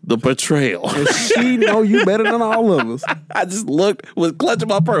 the betrayal. and she know you better than all of us. I just looked, was clutching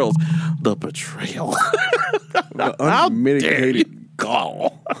my pearls. The betrayal. The How dare you unmitigated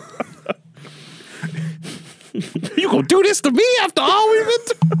go? You gonna do this to me after all we've been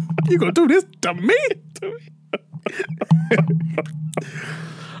through? You gonna do this to me?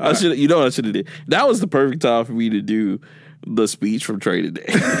 I should, what I should have did. That was the perfect time for me to do the speech from Trade Today.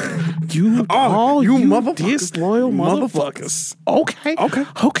 You motherfuckers. disloyal motherfuckers. Okay.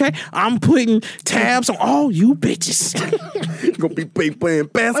 I'm putting tabs on all you bitches. Gonna be playing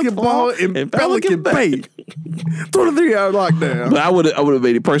basketball in Pelican Bay. 23-hour lockdown. But I would have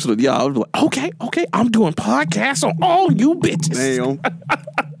made it personal to y'all. I would be like, okay, I'm doing podcasts on all you bitches. Damn.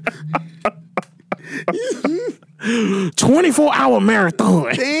 24-hour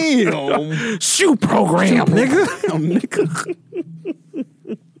marathon. Damn. Shoe program, nigga.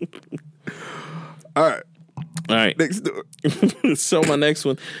 All right. Next door. So my next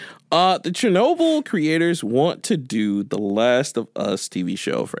one. The Chernobyl creators want to do the Last of Us TV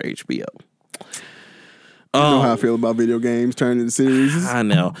show for HBO. You know how I feel about video games turning into series. I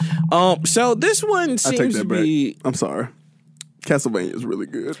know. So this one seems to be. I'm sorry. Castlevania is really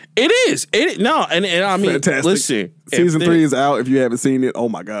good. It is. No, and I mean, Fantastic. listen. Season 3 is out. If you haven't seen it, oh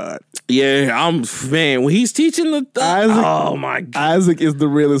my God. Yeah, when he's teaching the Isaac, oh my God, Isaac is the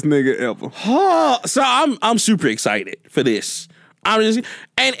realest nigga ever. So I'm super excited for this. I'm just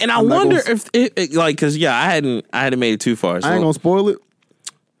and I wonder if it like because I hadn't made it too far. So. I ain't gonna spoil it,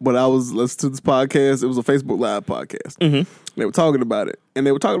 but I was listening to this podcast. It was a Facebook Live podcast. Mm-hmm. They were talking about it, and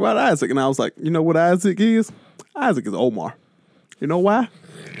they were talking about Isaac, and I was like, you know what Isaac is? Isaac is Omar. You know why?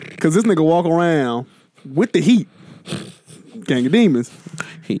 Because this nigga walk around with the heat. Gang of demons.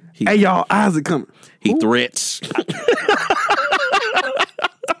 Hey y'all, Isaac coming. He threats.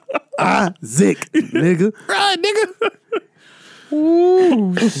 Isaac, nigga. Right, nigga.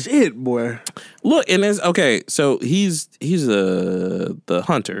 Ooh, shit, boy. Look, and it's okay. So he's the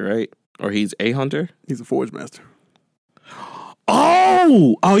hunter, right? Or he's a hunter. He's a forge master.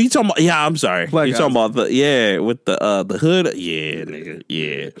 Oh, you talking about? Yeah, I'm sorry. Black You talking about with the hood? Yeah, nigga.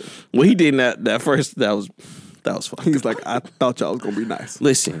 Yeah. When he did that first, that was fun. He's like, I thought y'all was gonna be nice.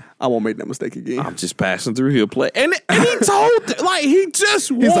 Listen, I won't make that mistake again. I'm just passing through here, play, and he told he just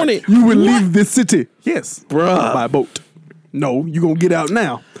He's wanted like, you will leave this city. Yes, bruh, by boat. No, you gonna get out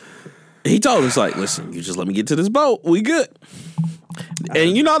now. He told us listen, you just let me get to this boat, we good.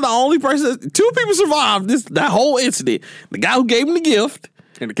 And the only person, 2 people survived that whole incident. The guy who gave him the gift.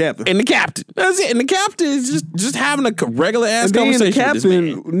 And the captain. That's it. And the captain is just having a regular ass conversation the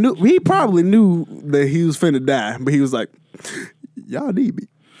captain with this man. he probably knew that he was finna die, but he was like, y'all need me.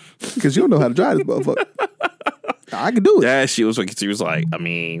 Because you don't know how to drive this motherfucker. I can do it. That shit was like, she was like, I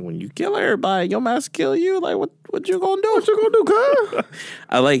mean, when you kill everybody, your master kill you. Like, what you gonna do? What you gonna do, cuz?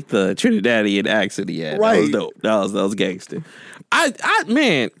 I like the Trinidadian accent he had. Right. That was dope. That was gangster.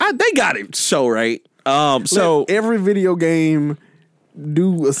 They got it so right. So let every video game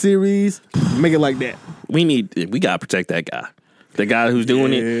do a series, make it like that. we gotta protect that guy. The guy who's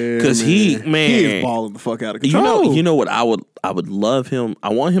doing it, because he is balling the fuck out of control. You know what I would love him.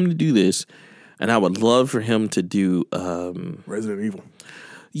 I want him to do this, and I would love for him to do Resident Evil.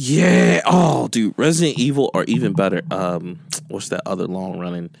 Yeah. Oh, dude, Resident Evil, or even better, what's that other long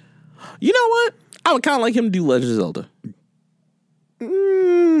running? You know what? I would kind of like him to do Legend of Zelda.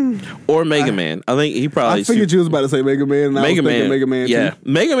 or Mega Man. I think he probably. I figured you was about to say Mega Man, and I was thinking Mega Man. Yeah, too.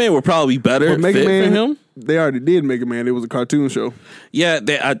 Mega Man would probably be better. But Mega fit Man, for him. they already did Mega Man. It was a cartoon show. Yeah,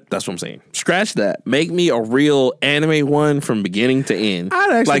 that's what I'm saying. Scratch that. Make me a real anime one from beginning to end.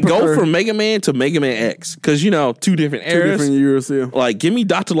 I'd actually like go prefer- from Mega Man to Mega Man X because 2 different Two eras. different years. Yeah. Like give me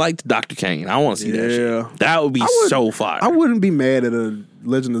Dr. Light to Dr. Kane. I want to see that Yeah. shit. That would be would- so fire. I wouldn't be mad at a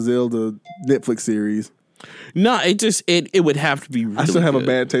Legend of Zelda Netflix series. No, it would have to be. Really I still have good. a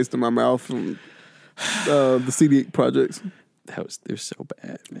bad taste in my mouth from the CD projects. They're so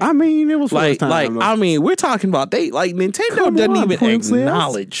bad. Man. I mean, it was first time. though. I mean, we're talking about Nintendo Come doesn't on, even princess.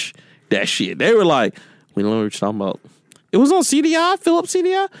 acknowledge that shit. They were like, we don't know what you're talking about. It was on CDI, Philips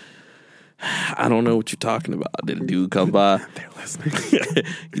CDI. I don't know what you're talking about. Did a dude come by? They're listening.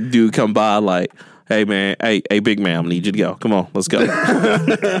 Dude come by like, hey man, hey big man, I need you to go. Come on, let's go.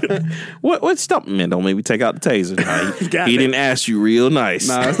 What's stopping, man? Don't maybe take out the taser. Nah, he didn't ask you real nice.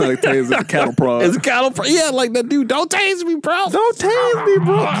 Nah, it's not a taser. It's a cattle prod. It's a cattle prod. Yeah, like that dude. Don't tase me, bro. Don't tase me,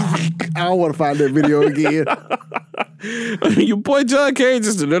 bro. I don't want to find that video again. Your boy John Cage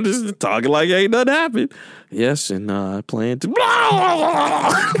just talking like ain't nothing happened. Yes, and I plan to.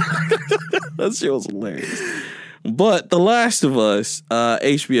 That shit was hilarious. But The Last of Us,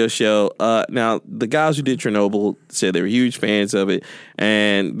 HBO show. Now the guys who did Chernobyl said they were huge fans of it,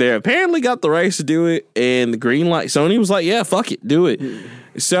 and they apparently got the rights to do it. And the green light, Sony was like, "Yeah, fuck it, do it."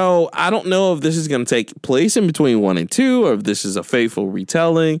 So I don't know if this is going to take place in between 1 and 2, or if this is a faithful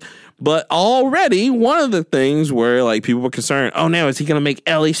retelling. But already, one of the things where like people were concerned, oh, now is he going to make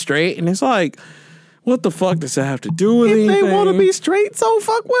Ellie straight? And it's like, what the fuck does that have to do with If anything? they want to be straight, so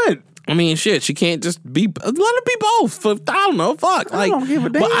fuck what? I mean, shit, she can't just be. Let her be both. I don't know. Fuck. I don't give a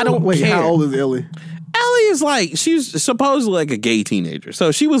damn. But I don't Wait, care. how old is Ellie? Ellie is like, she's supposedly like a gay teenager.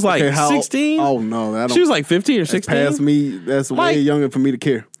 So she was like 16. Oh no, that don't. She was like 15 or 16. Past me. That's Like- way younger for me to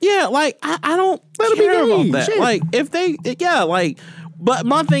care. Yeah, like I don't Let her be care gay. about that. Shit. Like if they, yeah, like. But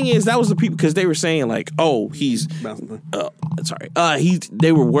my thing is that was the people because they were saying like, oh, he's.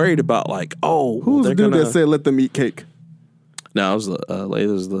 They were worried about like, oh, Who's the dude that said let them eat cake? No, it was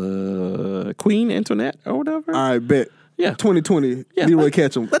the Queen Antoinette or whatever. I bet. Yeah. 2020. Yeah. Leroy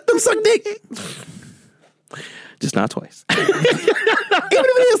Ketchum. Let them suck dick. Just not twice. Even if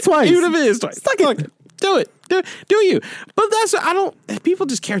it is twice. Even if it is twice. Suck it. Do it. Do you? But people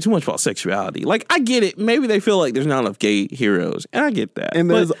just care too much about sexuality. Like, I get it. Maybe they feel like there's not enough gay heroes. And I get that. And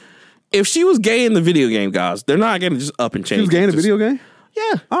there's- but if she was gay in the video game, guys, they're not going to just up and change. She was gay in a video game?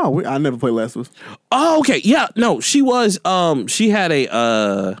 Yeah. Oh, I never played Last of Us. Oh, okay. Yeah. No, she was, she had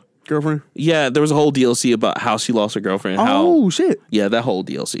a, Girlfriend? yeah, there was a whole DLC about how she lost her girlfriend. Oh, shit. Yeah, that whole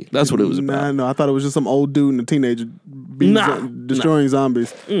DLC. That's what it was about. Nah, no, I thought it was just some old dude and a teenager destroying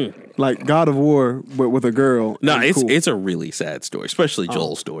zombies. Like God of War, but with a girl. No, It was cool. it's a really sad story, especially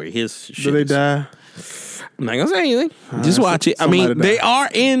Joel's story. His shit Do they is- die? I'm not gonna say anything. Just watch it. I somebody mean, died. they are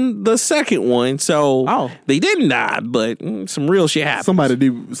in the second one, so Oh. they didn't die, but some real shit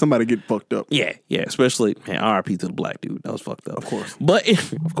happened. Somebody get fucked up. Yeah, especially RIP to the black dude. That was fucked up. Of course. But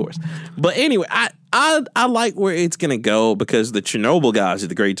of course. But anyway, I like where it's gonna go because the Chernobyl guys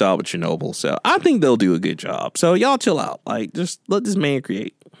did a great job with Chernobyl. So I think they'll do a good job. So y'all chill out. Like just let this man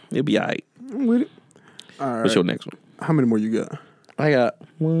create. It'll be all right. I'm with it. All right. What's your next one? How many more you got? I got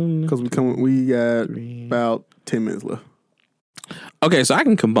one. Because we got about 10 minutes left. Okay, so I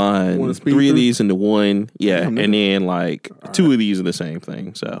can combine Wanna speed 3 of through? these into one. Yeah, Damn, and then like 2 of these are the same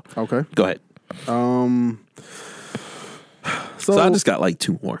thing. So Okay. go ahead. So I just got like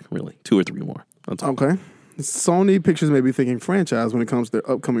 2 more, really. 2 or 3 more. That's all. Okay. Sony Pictures may be thinking franchise when it comes to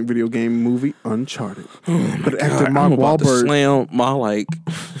their upcoming video game movie Uncharted. But actor God, Mark I'm about to Wahlberg slam my like.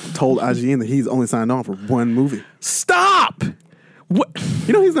 told IGN that he's only signed on for one movie. Stop. What?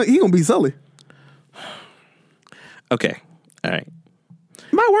 You know he's gonna be Sully. Okay. All right.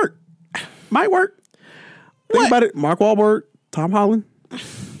 Might work. Think about it. Mark Wahlberg, Tom Holland.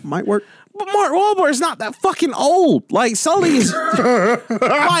 Might work. But Mark Wahlberg's not that fucking old. Like Sully is. Like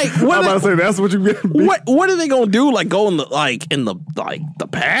I'm about to say that's what you get. what are they gonna do? Like go in the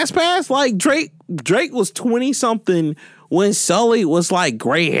past? Like Drake was 20 something when Sully was like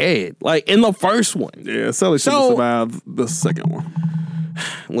gray head. Like in the first one. Yeah, Sully should have So- survived the second one.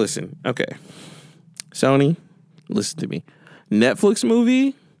 Listen, okay. Sony, listen to me. Netflix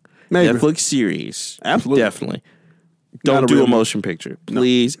movie, Maybe. Netflix series. Absolutely. Definitely. Not Don't a do real a motion picture,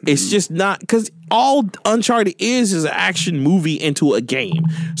 please. It's just not because all Uncharted is an action movie into a game.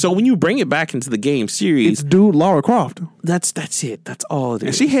 So when you bring it back into the game series, It's dude Lara Croft. that's it. That's all it And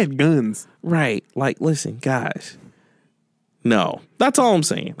is. she had guns. Right. Like, listen, guys. No. That's all I'm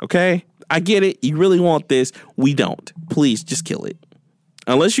saying, okay? I get it. You really want this. We don't. Please, just kill it.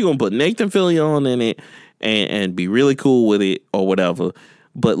 unless you're gonna put Nathan Fillion in it and be really cool with it or whatever.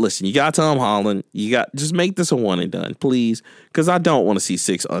 But listen, you got Tom Holland. Just make this a one and done, please, because I don't want to see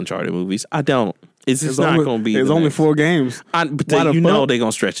 6 Uncharted movies. I don't. It's not going to be. There's only 4 games. But they're going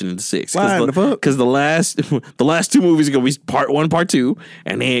to stretch it into 6. Because the last 2 movies are going to be part 1, part 2,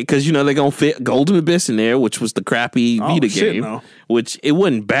 and then because they're going to fit Golden Abyss in there, which was the crappy Vita game, no. which it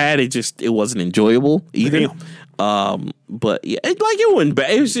wasn't bad. It wasn't enjoyable either. But yeah, it wasn't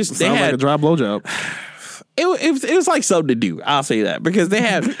bad. It was just Sounds like a dry blowjob. It was like something to do. I'll say that because they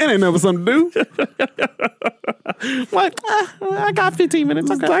have. It ain't never something to do. Like, I got 15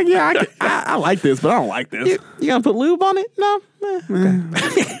 minutes. It's like, yeah, I like this, but I don't like this. You gonna put lube on it? No.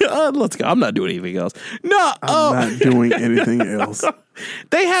 Okay. Let's go. I'm not doing anything else. No, I'm not doing anything else.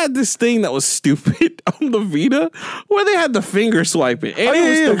 They had this thing that was stupid on the Vita where they had the finger swiping.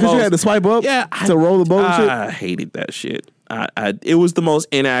 And because you had to swipe up to roll the boat and shit. I hated that shit. It was the most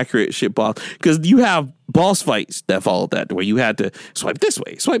inaccurate shit possible because you have boss fights that followed that where you had to swipe this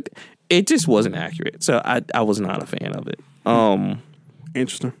way, swipe. It just wasn't accurate, so I was not a fan of it.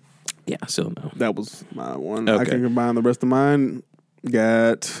 Interesting. Yeah, so no. That was my one. Okay. I can combine the rest of mine.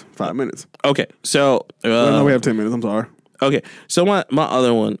 Got 5 minutes. Okay, so no, we have 10 minutes. I'm sorry. Okay, so my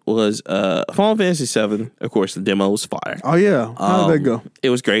other one was Final Fantasy VII. Of course, the demo was fire. Oh yeah, how did that go? It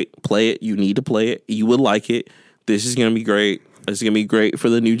was great. Play it. You need to play it. You would like it. This is gonna be great. This is gonna be great for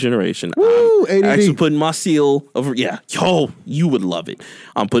the new generation. Woo, I'm ADD. actually putting my seal of you would love it.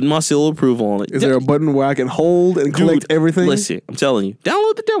 I'm putting my seal of approval on it. Is there a button where I can hold and collect everything? Listen, I'm telling you,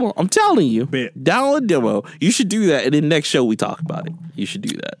 download the demo. I'm telling you, download the demo. You should do that, and then next show we talk about it. You should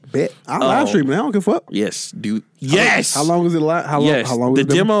do that. Bet. I'm live streaming. I don't give a fuck. Yes, dude. Yes. How long is it? How long? The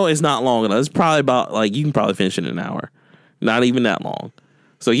demo is not long enough. It's probably about you can probably finish it in an hour. Not even that long.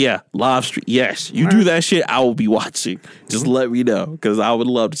 So yeah, live stream. Yes, you do that shit. I will be watching. Just let me know because I would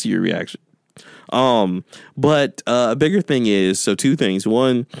love to see your reaction. But a bigger thing is 2 things.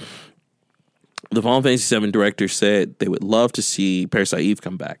 One, the Final Fantasy VII director said they would love to see Parasite Eve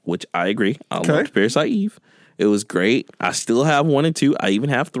come back, which I agree. I loved Parasite Eve. It was great. I still have 1 and 2. I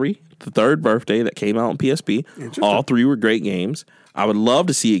even have 3. The 3rd birthday that came out on PSP. All 3 were great games. I would love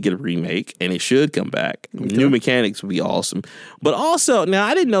to see it get a remake, and it should come back. Okay. New mechanics would be awesome. But also, now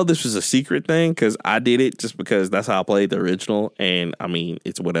I didn't know this was a secret thing because I did it just because that's how I played the original, and I mean,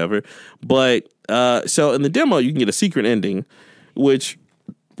 it's whatever. But so in the demo, you can get a secret ending, which,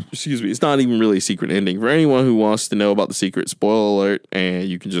 it's not even really a secret ending. For anyone who wants to know about the secret, spoiler alert, and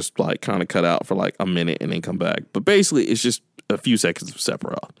you can just kind of cut out for a minute and then come back. But basically, it's just a few seconds of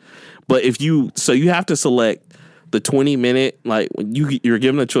Sephiroth. But you have to select the 20-minute, you're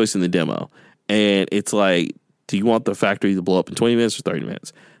given a choice in the demo, and it's do you want the factory to blow up in 20 minutes or 30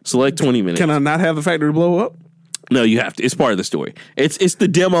 minutes? Select 20 minutes. Can I not have the factory blow up? No, you have to. It's part of the story. It's the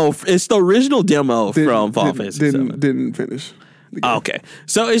demo. It's the original demo from Final Fantasy VII. Didn't finish. Okay,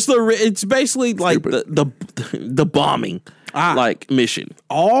 so it's basically the bombing mission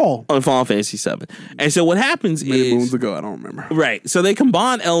on Final Fantasy VII. And so what happens many moons ago, I don't remember. Right. So they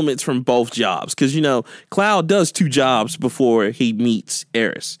combine elements from both jobs because Cloud does 2 jobs before he meets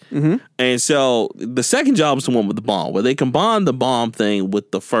Aeris. Mm-hmm. And so the second job is the one with the bomb, where they combine the bomb thing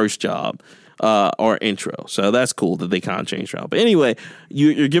with the first job. Or intro. So that's cool that they kind of changed around. But anyway,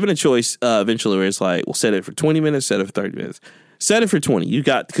 you're given a choice eventually where it's we'll set it for 20 minutes, set it for 30 minutes. Set it for 20.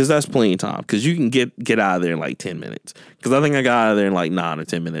 Because that's plenty of time. Because you can get out of there in 10 minutes. Because I think I got out of there in 9 or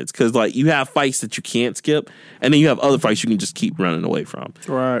 10 minutes. Because you have fights that you can't skip. And then you have other fights you can just keep running away from.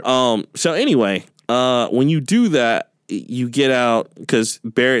 Right. So anyway, when you do that, you get out. Because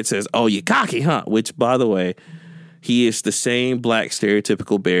Barrett says, oh, you're cocky, huh? Which, by the way, he is the same black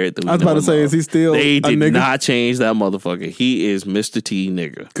stereotypical Barrett that we I was about to say, is he still They a did nigga? not change that motherfucker. He is Mr. T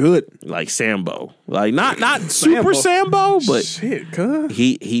nigga. Good. Like Sambo. Not super Sambo, but shit, cuz.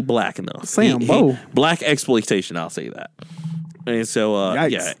 He black enough. Sambo. Black exploitation, I'll say that. And so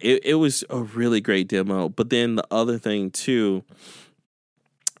yeah, it was a really great demo. But then the other thing too,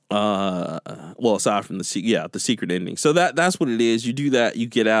 aside from the secret ending. So that's what it is. You do that, you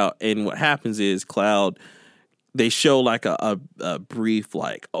get out, and what happens is Cloud, they show a brief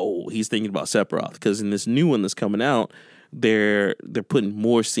he's thinking about Sephiroth, because in this new one that's coming out, they're putting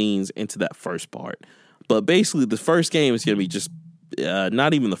more scenes into that first part. But basically, the first game is going to be just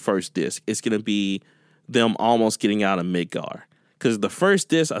not even the first disc. It's going to be them almost getting out of Midgar, because the first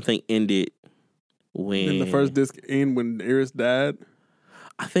disc I think ended when Did the first disc end when Aeris died?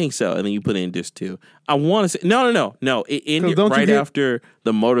 I think so, and then you put in disc 2. I want to say no. It ended right after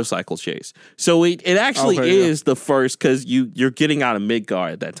the motorcycle chase. So it actually is the first, because you're getting out of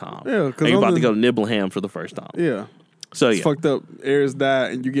Midgar at that time. Yeah, and you're about to go to Nibelheim for the first time. Yeah. So It's yeah, fucked up. Ares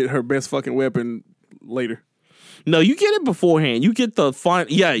died, and you get her best fucking weapon later. no, you get it beforehand. You get the fine.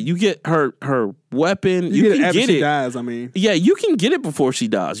 Yeah, you get her weapon. You get it can after get she it. dies. I mean, Yeah, you can get it before she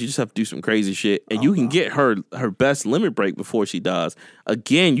dies. You just have to do some crazy shit, and you can get her best limit break before she dies.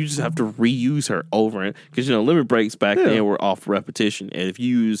 Again, you just have to reuse her over it because limit breaks back then were off repetition, and if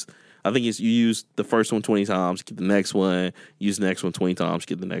you use, I think it's you use the first one 20 times, get the next one, use the next one 20 times,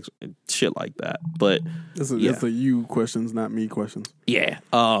 get the next one, shit like that. But it's a you questions, not me questions. yeah,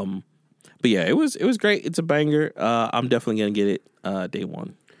 but yeah, it was great. It's a banger. I'm definitely gonna get it day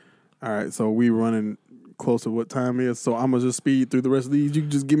one. All right, so we running close to what time is. So I'm gonna just speed through the rest of these. You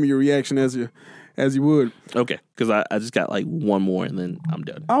can just give me your reaction as you would. Okay, because I just got like one more and then I'm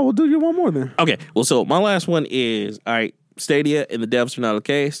done. I will do you one more then. Okay, well, so my last one is, all right, Stadia and the devs are not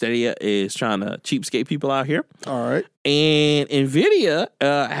okay. Stadia is trying to cheapskate people out here. All right. And NVIDIA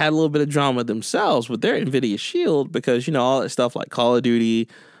had a little bit of drama themselves with their NVIDIA Shield because, all that stuff like Call of Duty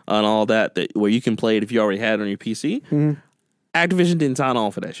and all that where you can play it if you already had it on your PC. Mm-hmm. Activision didn't sign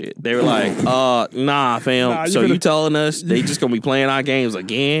on for that shit. They were like, nah, fam. You telling us they just gonna be playing our games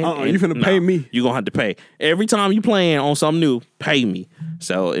again? You finna pay me. You gonna have to pay. Every time you playing on something new, pay me.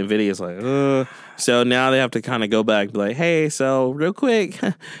 So NVIDIA's like, So now they have to kind of go back and be like, hey, so real quick,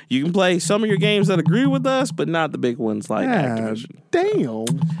 you can play some of your games that agree with us, but not the big ones like Activision. Damn.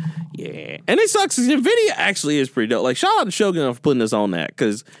 Yeah. And it sucks because NVIDIA actually is pretty dope. Like, shout out to Shogun for putting us on that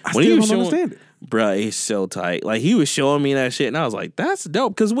because when he was showing, understand it. Bruh, it's so tight. Like, he was showing me that shit, and I was like, that's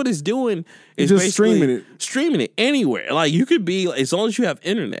dope. Because what it's doing is just basically streaming it anywhere. Like, you could be, as long as you have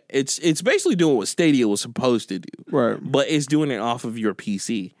internet, it's basically doing what Stadia was supposed to do. Right. But it's doing it off of your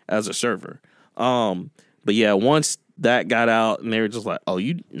PC as a server. But yeah, once that got out, and they were just like, oh,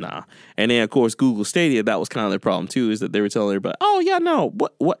 nah. And then, of course, Google Stadia, that was kind of their problem, too, is that they were telling everybody, oh, yeah, no.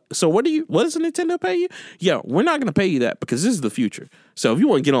 What? So what does Nintendo pay you? Yeah, we're not going to pay you that because this is the future. So if you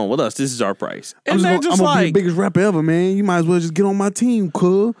want to get on with us, this is our price. And I'm gonna be the biggest rapper ever, man. You might as well just get on my team,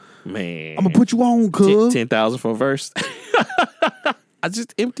 cuz. Man. I'm gonna put you on, cuz. 10,000 for a verse. I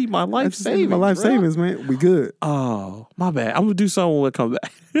just emptied my life savings. My life savings, man. We good. Oh, my bad. I'm going to do something when we come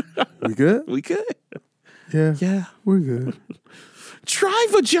back. We good? We good. Yeah, we're good. Try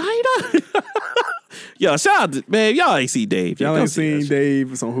vagina. Yo, shout out to, man, y'all ain't see Dave. Y'all ain't seen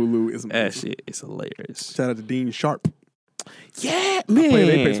Dave. It's on Hulu. It's that shit is hilarious. Shout out to Dean Sharp. Yeah, man. I played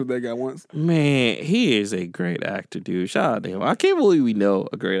Apex with that guy once. Man, he is a great actor, dude. Shout out to him. I can't believe we know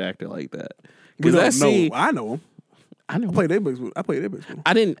a great actor like that. Because I know him. I played Apex with him.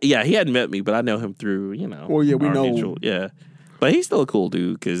 I didn't. Yeah, he hadn't met me, but I know him through Well, yeah, we know. Mutual, yeah, but he's still a cool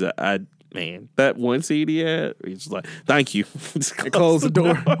dude because man, that one scene he had, he's just like, thank you. And close the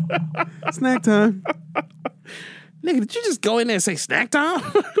door. Snack time. Nigga, did you just go in there and say snack time?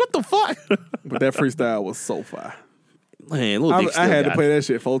 What the fuck? But that freestyle was so fire. Man, Lil Dicky I had to play that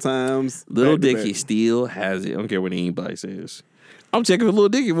shit 4 times. Lil Dicky still has it. I don't care what anybody says. I'm checking for Lil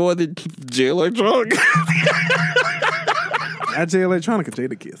Dicky more than Jay Electronica. Not Jay Electronica,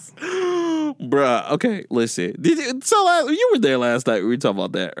 Jadakiss. Bruh, okay, listen. You were there last night. We were talking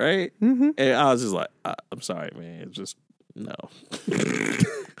about that, right? Mm-hmm. And I was just like, I'm sorry, man. It's just, no.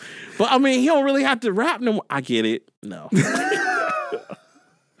 But, I mean, he don't really have to rap no more. I get it. No.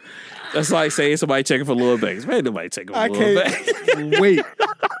 That's like saying somebody checking for Lil Banks. Man, nobody checking for Lil Banks. Wait.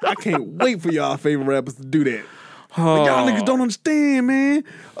 I can't wait for y'all favorite rappers to do that. But y'all niggas don't understand, man.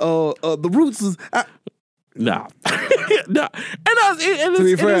 The Roots is... Nah. Nah. And to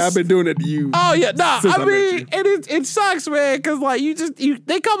be fair, I've been doing it to you. Oh, yeah. Nah. I mean, it sucks, man, because, like,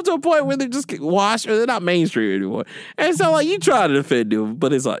 they come to a point where they're just get washed or they're not mainstream anymore. And so, like, you try to defend them,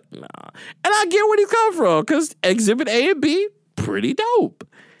 but it's like, nah. And I get where he's come from, because Exhibit A and B, pretty dope.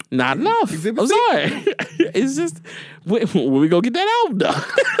 Not enough. I'm sorry. It's just, when we go get that album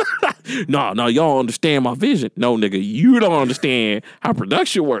done? No, y'all don't understand my vision. No, nigga, you don't understand how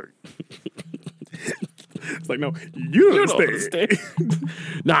production works. It's like, no, you don't understand.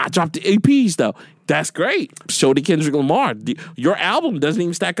 Nah, I dropped the EPs, though. That's great. So did Kendrick Lamar. Your album doesn't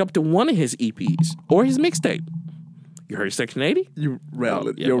even stack up to one of his EPs or his mixtape. You heard Section 80? You rattled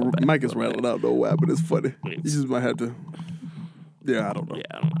it. Your mic is rattling out, though, why, but it's funny. You just might have to... Yeah, I don't know.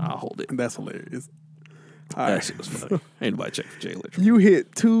 Yeah, I'll hold it. That's hilarious. That shit was funny. Ain't nobody check for Jay Electronica. You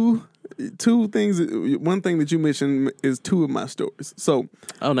hit two things. One thing that you mentioned is 2 of my stories. So,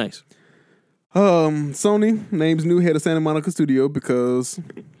 oh, nice. Sony names new head of Santa Monica Studio because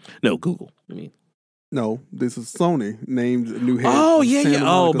Google. I mean, no, this is Sony named new head. Oh of yeah, Santa yeah.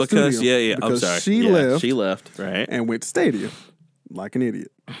 Monica Oh, because Studio yeah. I'm sorry. She left, right, and went to Stadia like an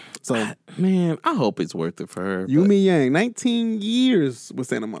idiot. So, man, I hope it's worth it for her. Yumi Yang, 19 years with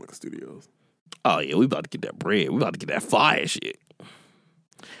Santa Monica Studios. Oh yeah, we about to get that bread. We about to get that fire shit.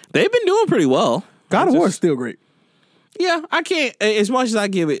 They've been doing pretty well. God of War is still great. Yeah, I can't. As much as I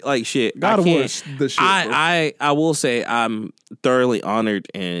give it like shit, God I of War can't. is the shit. Bro. I will say I'm thoroughly honored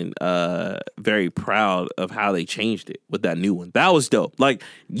and very proud of how they changed it with that new one. That was dope. Like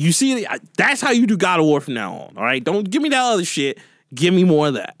you see, that's how you do God of War from now on. All right, don't give me that other shit. Give me more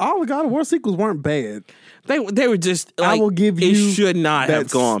of that. All the God of War sequels weren't bad. They were just. Like, I will give you. It should not have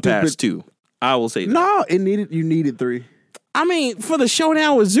gone past 2. I will say that. No, you needed 3. I mean, for the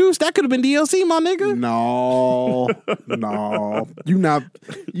showdown with Zeus, that could have been DLC, my nigga. No. You not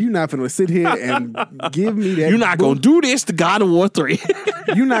finna sit here and give me that. You're not gonna do this to God of War 3.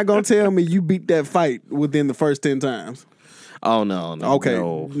 You're not gonna tell me you beat that fight within the first 10 times. Oh no. Okay,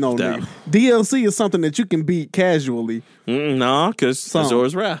 no nigga. DLC is something that you can beat casually. No, because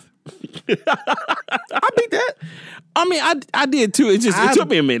Azor's Wrath. I beat that. I mean, I did too. It took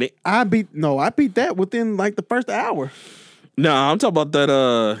me a minute. I beat that within like the first hour. No, I'm talking about that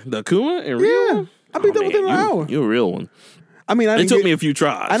the Akuma and Ryu. Yeah, I beat that within an hour. You're a real one. I mean, it took me a few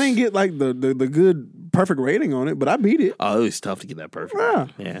tries. I didn't get like the good perfect rating on it, but I beat it. Oh, it was tough to get that perfect.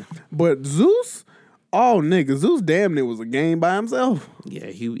 Yeah. But Zeus, nigga, Zeus damn near was a game by himself. Yeah,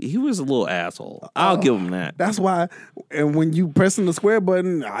 he was a little asshole. I'll give him that. That's why, and when you pressing the square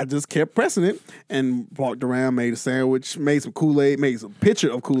button, I just kept pressing it and walked around, made a sandwich, made some Kool-Aid, made some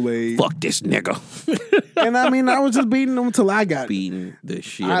picture of Kool-Aid. Fuck this nigga. And I mean, I was just beating them until I got beating the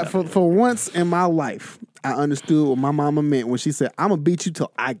shit. For once in my life, I understood what my mama meant when she said, "I'm gonna beat you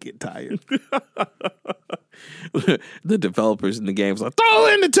till I get tired." The developers in the game was like, "Throw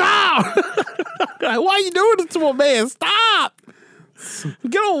in the towel!" Like, why are you doing this to my man? Stop!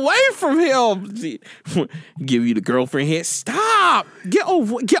 Get away from him! Give you the girlfriend hit. Stop! Get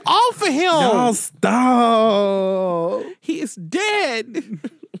off of him! No, stop! He is dead.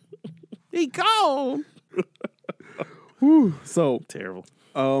 He gone. Whew. So terrible.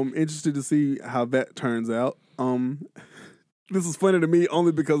 Interested to see how that turns out. This is funny to me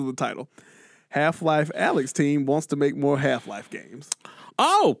only because of the title. Half-Life Alyx team wants to make more Half-Life games.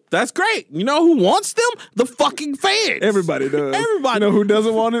 Oh, that's great. You know who wants them? The fucking fans. Everybody does. Everybody. You know who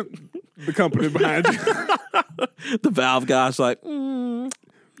doesn't want it? The company behind you. The Valve guy's like, no.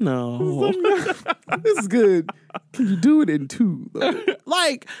 This is good. Can you do it in 2, though?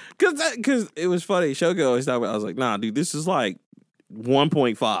 Like, because it was funny. Shogo always talking about, I was like, nah, dude, this is like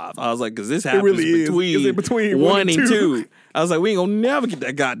 1.5. I was like, because this happens really between, is it between 1 and 2. I was like, we ain't gonna never get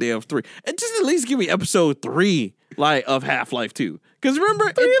that goddamn 3. And just at least give me episode 3, like, of Half-Life 2. Because remember,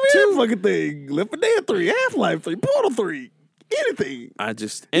 in 2 fucking thing. Left 4 Dead 3, Half-Life 3, Portal 3, anything. and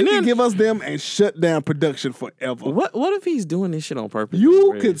then then give us them and shut down production forever. What if he's doing this shit on purpose?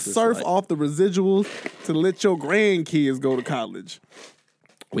 You could surf off the residuals to let your grandkids go to college.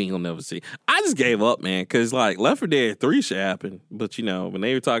 We ain't gonna never see. I just gave up, man, because like Left 4 Dead 3 should happen. But you know, when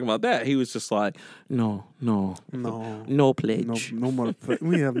they were talking about that, he was just like, no pledge. No more.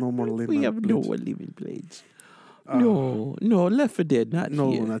 We have no more living. We have no more living pledge. No, Left 4 Dead, not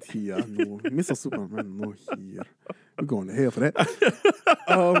no, here. not here. No, Mr. Superman, no here. We're going to hell for that.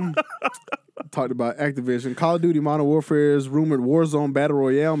 Talked about Activision. Call of Duty Modern Warfare's rumored Warzone Battle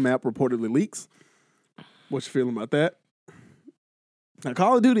Royale map reportedly leaks. What you feeling about that? Now,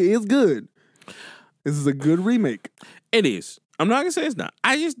 Call of Duty is good. This is a good remake. It is. I'm not gonna say it's not.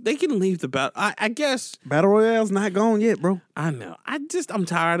 They can leave the battle. I guess Battle Royale's not gone yet, bro. I know. I'm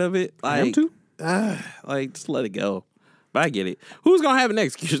tired of it. Like, I am too. Like, just let it go. But I get it. Who's gonna have it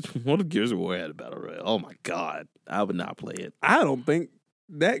next? What if Gears of War had a battle royale? Oh my god, I would not play it. I don't think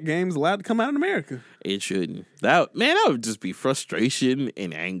that game's allowed to come out in America. It shouldn't. That would just be frustration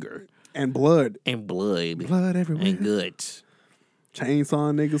and anger and blood blood everywhere and guts.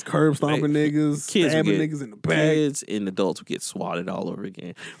 Chainsaw niggas, curb stomping niggas, stabbing niggas in the back. Kids and adults would get swatted all over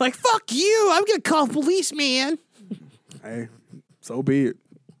again. Like, fuck you, I'm gonna call police, man. Hey, so be it.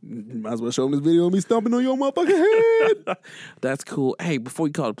 Might as well show them this video of me stomping on your motherfucking head. That's cool. Hey, before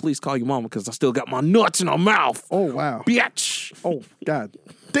you call the police, call your mama because I still got my nuts in her mouth. Oh, wow. Bitch. Oh, god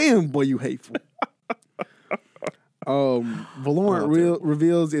damn, boy, you hateful. Valorant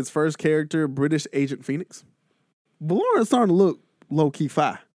reveals its first character, British Agent Phoenix. Valorant's starting to look low-key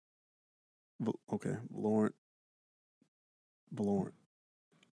fi. Okay, Valorant.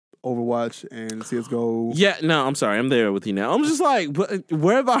 Overwatch and CSGO. Yeah, no, I'm sorry. I'm there with you now. I'm just like,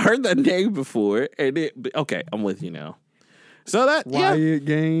 where have I heard that name before? Okay, I'm with you now. So that Riot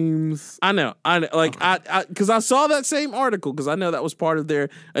Games. I know. Like, because I saw that same article because I know that was part of their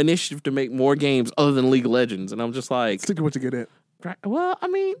initiative to make more games other than League of Legends, and I'm just like, stick to what you're good at. Right. Well, I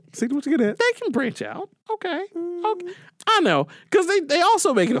mean, See what you get at. they can branch out. Okay. Okay. I know. Because they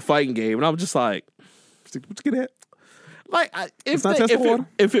also make it a fighting game. And I'm just like, See what you get at. like, It's not test water.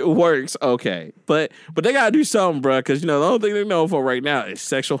 if it works, okay. But they got to do something, bro. Because, the only thing they know for right now is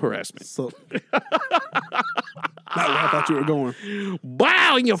sexual harassment. So, not where I thought you were going.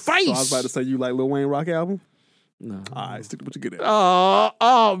 Wow, in your face. So I was about to say you like Lil Wayne rock album. No. All right, stick to what you get at.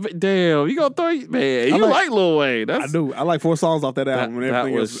 Oh, damn. You going to throw, man. You like Lil Wayne. I do. I like 4 songs off that album, and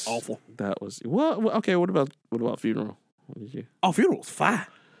everything else is awful. That was, well, okay, what about Funeral? What did you? Oh, Funeral's fire.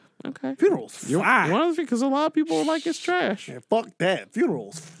 Okay. Funeral's fire. One of the because a lot of people were like it's trash. Man, fuck that.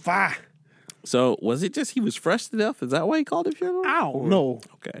 Funeral's fire. So was it just he was fresh to death? Is that why he called it Funeral? I don't know.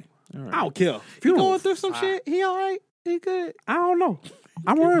 Okay. All right. I don't care. He going Funeral's through some fire. shit. He all right. He good. I don't know.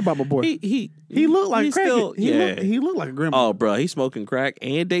 I'm worried about my boy. He looked like he's crack. still- He looked like a grandma. Oh, bro, he's smoking crack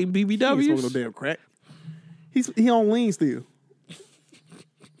and dating He ain't smoking no BBWs. damn crack. He on lean still.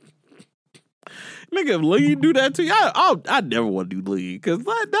 Nigga, if lean do that to you, I never want to do lean because that's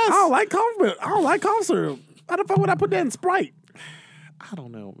I don't like cough, but I don't like cough syrup. How the fuck would I put that in Sprite? I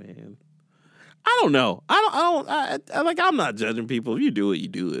don't know, man. I don't know. I'm not judging people. If you do it, you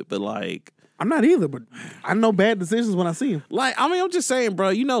do it. But like, I'm not either, but I know bad decisions when I see them. I'm just saying,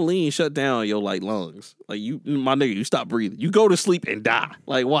 bro. Lean shut down your like lungs. Like my nigga, you stop breathing. You go to sleep and die.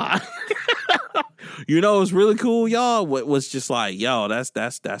 Like why? It's really cool, y'all. What was just like, yo, that's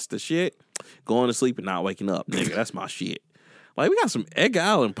the shit. Going to sleep and not waking up, nigga. That's my shit. Like we got some Edgar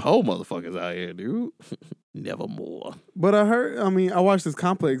Allan Poe motherfuckers out here, dude. Nevermore. But I watched this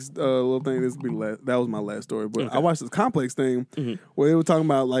Complex little thing. That was my last story. But Okay. I watched this Complex thing where they were talking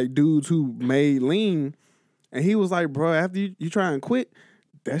about like dudes who made lean, and he was like, bro, after you try and quit,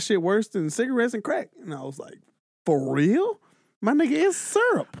 that shit worse than cigarettes and crack. And I was like, for real? My nigga, it's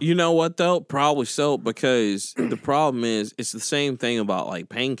syrup. You know what though? Probably so because the problem is it's the same thing about like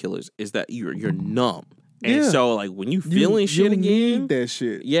painkillers is that you're numb. And Yeah. so like when you feeling shit you again, need that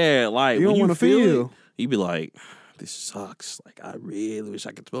shit. yeah, like You when don't you wanna feel feel. it, you be like, this sucks. Like I really wish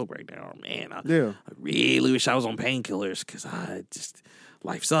I could smoke right now. Man, I Yeah. really wish I was on painkillers because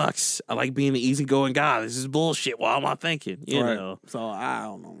life sucks. I like being the easygoing guy. This is bullshit. Why am I thinking? You Right. know. So I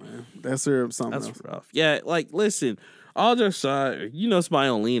don't know, man. That syrup something That's else. rough. Yeah, like listen, all jokes aside, somebody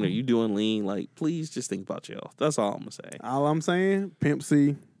on lean or you doing lean, like please just think about your health. That's all I'm gonna say. All I'm saying, Pimp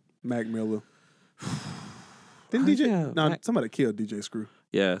C, Mac Miller. Didn't DJ? yeah, No, Mac- somebody killed DJ Screw.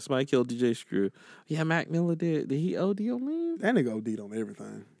 Yeah, somebody killed DJ Screw. Yeah, Mac Miller did. Did he OD on lean? That nigga OD'd on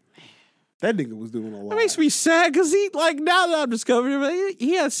everything. That nigga was doing a lot. That makes me sad because he like now that I'm discovering him,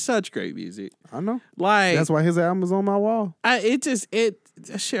 he has such great music. I know. Like That's why his album is on my wall.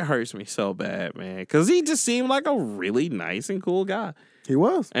 that shit hurts me so bad, man. Because he just seemed like a really nice and cool guy. He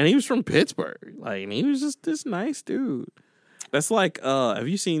was. And he was from Pittsburgh. Like, and he was just this nice dude. That's like, have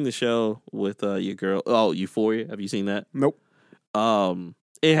you seen the show with your girl? Oh, Euphoria. Have you seen that? Nope.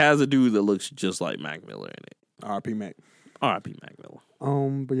 It has a dude that looks just like Mac Miller in it. R.P. Mac. R.I.P. Mac Miller.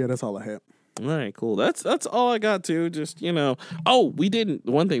 But yeah, that's all I had. All right, cool. That's all I got too. Just one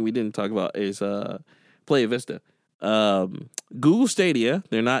thing we didn't talk about is Playa Vista. Google Stadia,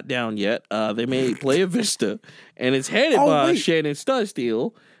 they're not down yet. They made Playa Vista, and it's headed by wait. Shannon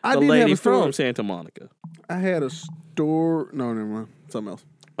Studstill, I the did have lady a story. from Santa Monica. I had a store. No, never mind. Something else.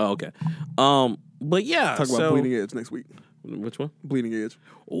 Oh, okay. But yeah, Talk about Bleeding Edge next week. Which one? Bleeding Edge.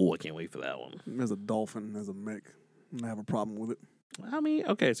 Oh, I can't wait for that one. There's a dolphin. There's a mech. I have a problem with it. I mean,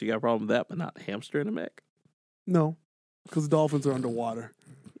 okay, so you got a problem with that, but not hamster in a mech. No, because dolphins are underwater,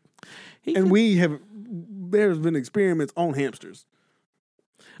 He and could- there's been experiments on hamsters.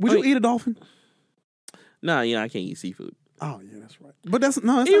 Would Oh, you eat a dolphin? Nah, I can't eat seafood. Oh yeah, that's right. But that's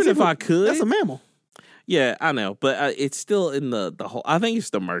not Even if seafood. I could, That's a mammal. Yeah, I know, but it's still in the whole. I think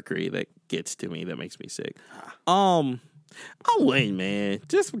it's the mercury that gets to me that makes me sick. I wouldn't, man,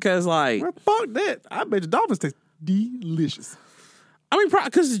 just because like Well, fuck that. I bet your dolphins taste delicious. I mean,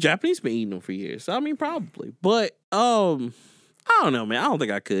 because the Japanese been eating them for years, so I mean, probably. But I don't know, man. I don't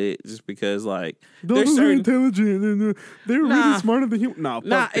think I could just because like there's Dolphins are certain. intelligent and they're Nah. really smarter than humans. No, fuck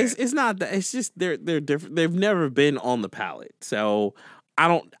Nah, that. it's not that. It's just they're different. They've never been on the palate, so I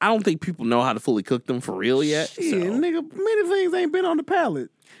don't think people know how to fully cook them for real yet. Shit, so. nigga, many things ain't been on the palate.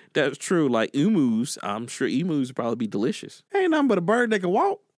 That's true. Like emus, I'm sure emus would probably be delicious. Ain't nothing but a bird that can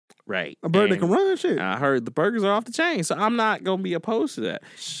walk, Right. a bird that And can run. Shit. I heard the burgers are off the chain, so I'm not gonna be opposed to that.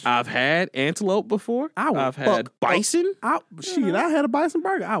 I've had antelope before. I will I've fuck had up. bison. I had a bison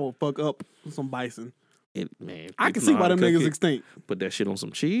burger. I will fuck up some bison. Man, I can people see know why how to them cook niggas it. extinct. Put that shit on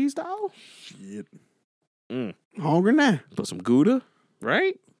some cheese, dog. Shit. Mm. Hungry now. Put some Gouda,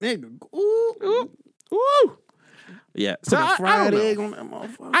 right? Nigga. Ooh. Ooh. Woo. Yeah. Put So a I fried don't know. egg on that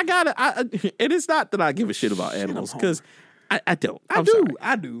motherfucker. I gotta. And it's not that I give a shit about animals because I don't. I I'm do. sorry.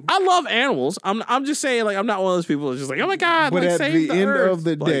 I do. I love animals. I'm just saying, like, I'm not one of those people that's just like, oh my god, But like, at save the end earth. of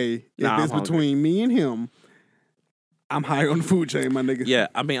the Like, day, if nah, it's I'm hungry. between me and him, I'm higher on the food chain, my nigga. Yeah,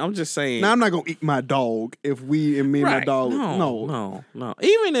 I mean, I'm just saying. Now I'm not gonna eat my dog if me and my right. dog. No.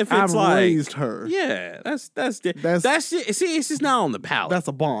 Even if it's I've like, raised her. yeah, that's That's- it. See, it's just not on the palate. That's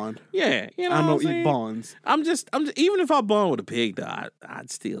a bond. Yeah, you know, I what I'm don't eat saying? bonds. I'm just even if I bond with a pig, though, I'd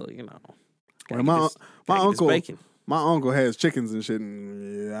still, you know. Well, my gotta get this uncle, bacon. my uncle has chickens and shit.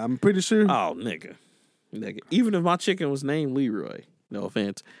 And yeah, I'm pretty sure. Oh, nigga. Even if my chicken was named Leroy, no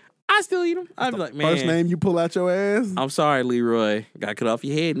offense, I still eat them. I'd be like, man, First name you pull out your ass. I'm sorry, Leroy. Got to cut off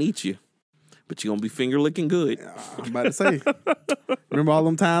your head and eat you. But you're going to be finger licking good. I'm about to say. Remember all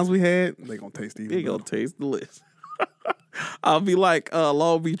them times we had? They gonna taste even. He going to taste delicious. I'll be like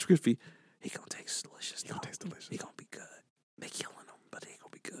Long Beach Crispy. He going to taste delicious. He going to taste delicious. He going to be good. They killing him, but he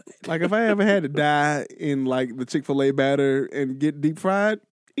going to be good. Like if I ever had to die in like the Chick-fil-A batter and get deep fried,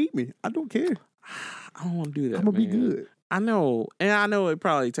 eat me. I don't care. I don't want to do that, I'm gonna be man. good. I know. And I know it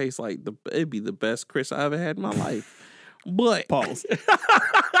probably tastes like it'd be the best crisp I ever had in my life. But Pause.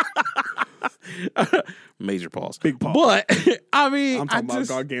 major pause. Big pause. But I mean, I'm talking I about just,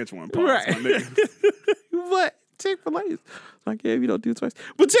 gargantuan pause, right. my nigga. But Chick-fil-A is like, yeah, you don't do it twice.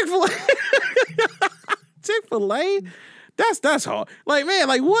 But Chick-fil-A, that's hard. Like, man,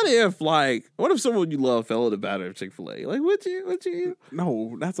 like what if someone you love fell in the batter of Chick-fil-A? Like, would you?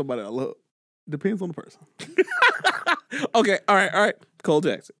 No, that's somebody I love. Depends on the person. Okay, all right. Cole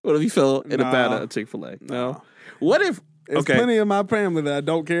Jackson. What if you fell in the Nah. batter of Chick-fil-A? No. Nah. What if? There's Okay. plenty of my family that I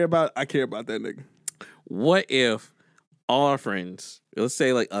don't care about. I care about that nigga. What if all our friends, let's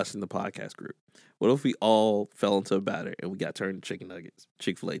say like us in the podcast group, what if we all fell into a batter and we got turned into chicken nuggets,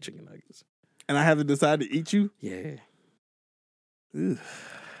 Chick-fil-A chicken nuggets? And I have to decide to eat you? Yeah. Ugh.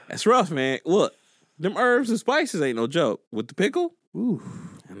 That's rough, man. Look, them herbs and spices ain't no joke. With the pickle, Ooh.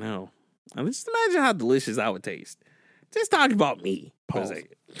 I know. I mean, just imagine how delicious I would taste. Just talking about me. for a Pause. second.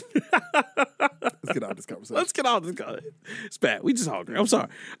 Let's get out of this conversation. Let's get on this guy. It's bad. We just hungry. I'm sorry.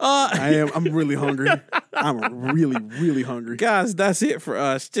 I'm really hungry. I'm really, really hungry. Guys, that's it for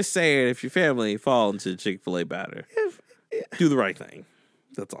us. Just saying, if your family fall into Chick-fil-A batter, do the right thing.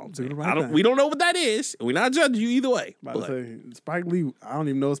 That's all I'm saying. the right thing. We don't know what that is. We're not judging you either way. About But to say, Spike Lee, I don't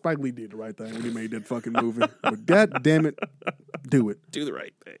even know if Spike Lee did the right thing when he made that fucking movie. But god damn it, do it. do the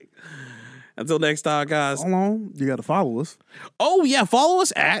right thing. Until next time, guys. Hold on. You got to follow us, Oh, yeah. Follow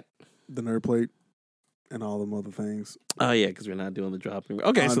us at. the Nerd Plate, and all them other things. Oh, yeah, because we're not doing the dropping.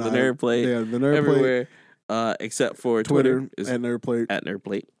 Okay, so no, the Nerd Plate. Yeah, the Nerd Plate. Everywhere. Except for Twitter is at Nerd Plate. at Nerd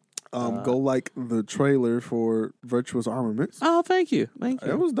Plate. Go like the trailer for Virtuous Armaments. Oh, thank you. Thank you.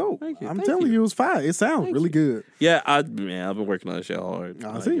 That was dope. Thank you. I'm Thank telling you. you, it was fire. It sounds really good. Yeah, I've been working on the show hard.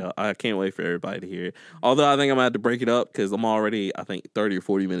 I see. I can't wait for everybody to hear it. Although I think I'm going to have to break it up because I'm already, I think, 30 or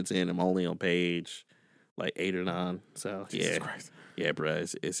 40 minutes in. I'm only on page like 8 or 9. So, Jesus yeah. Christ. Yeah, bro,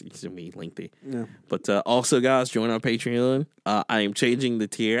 it's going to be lengthy. Yeah. But also, guys, join our Patreon. I am changing the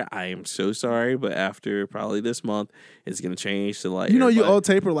tier. I am so sorry, but after probably this month, it's going to change to like. You know, you everybody- owe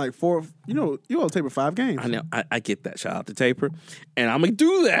Taper like 4. You owe Taper 5 games. I know. I get that. Shout out to Taper. And I'm going to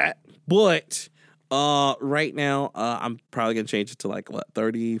do that. But right now, I'm probably going to change it to like, what,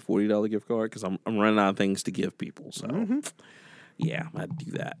 $30, $40 gift card? Because I'm running out of things to give people. So, yeah, I'm going to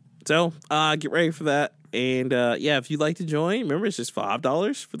do that. So, get ready for that. And, yeah, if you'd like to join, remember, it's just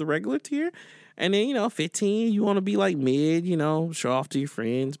 $5 for the regular tier. And then, $15, you want to be like mid, show off to your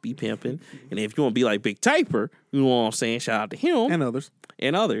friends, be pimping. And if you want to be like Big Taper, you know what I'm saying, shout out to him And others.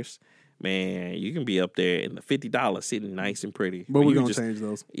 and others, man, you can be up there in the $50 sitting nice and pretty. But we're you going to just- change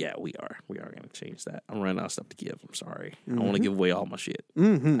those. Yeah, we are. We are going to change that. I'm running out of stuff to give. I'm sorry. I don't want to give away all my shit. I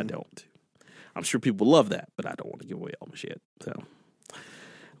don't. I'm sure people love that, but I don't want to give away all my shit. So,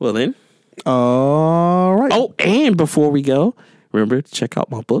 well then. All right. Oh, and before we go, remember to check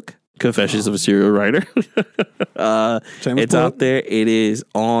out my book, Confessions of a Serial Writer. Shameless It's plug. out there. It is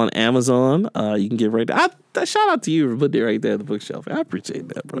on Amazon. You can get right there. Shout out to you for putting it right there on the bookshelf. I appreciate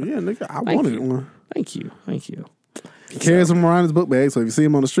that, bro. Yeah, nigga, I Thank wanted you. one. Thank you. Thank you. He carries them around his book bag, so if you see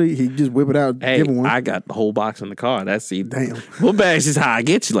him on the street, he just whip it out, Hey, give him one. I got the whole box in the car. That's it. Damn. Book bags is how I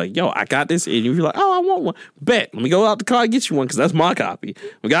get you. Like, yo, I got this. And you're like, oh, I want one. Bet. Let me go out the car and get you one because that's my copy.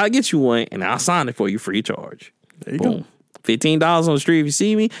 We got to get you one, and I'll sign it for you free of charge. There you Boom. go. $15 on the street if you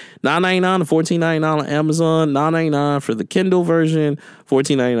see me. $9.99 to $14.99 on Amazon. $9.99 for the Kindle version.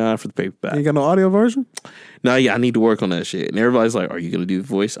 $14.99 for the paperback. You ain't got no audio version? No, yeah, I need to work on that shit. And everybody's like, are you going to do the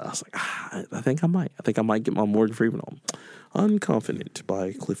voice? I was like, I think I might. I think I might get my Morgan Freeman on. Unconfident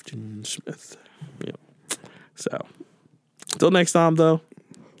by Clifton Smith. Yeah. So, till next time, though,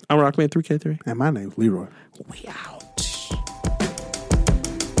 I'm Rockman3K3. And my name's Leroy. We out.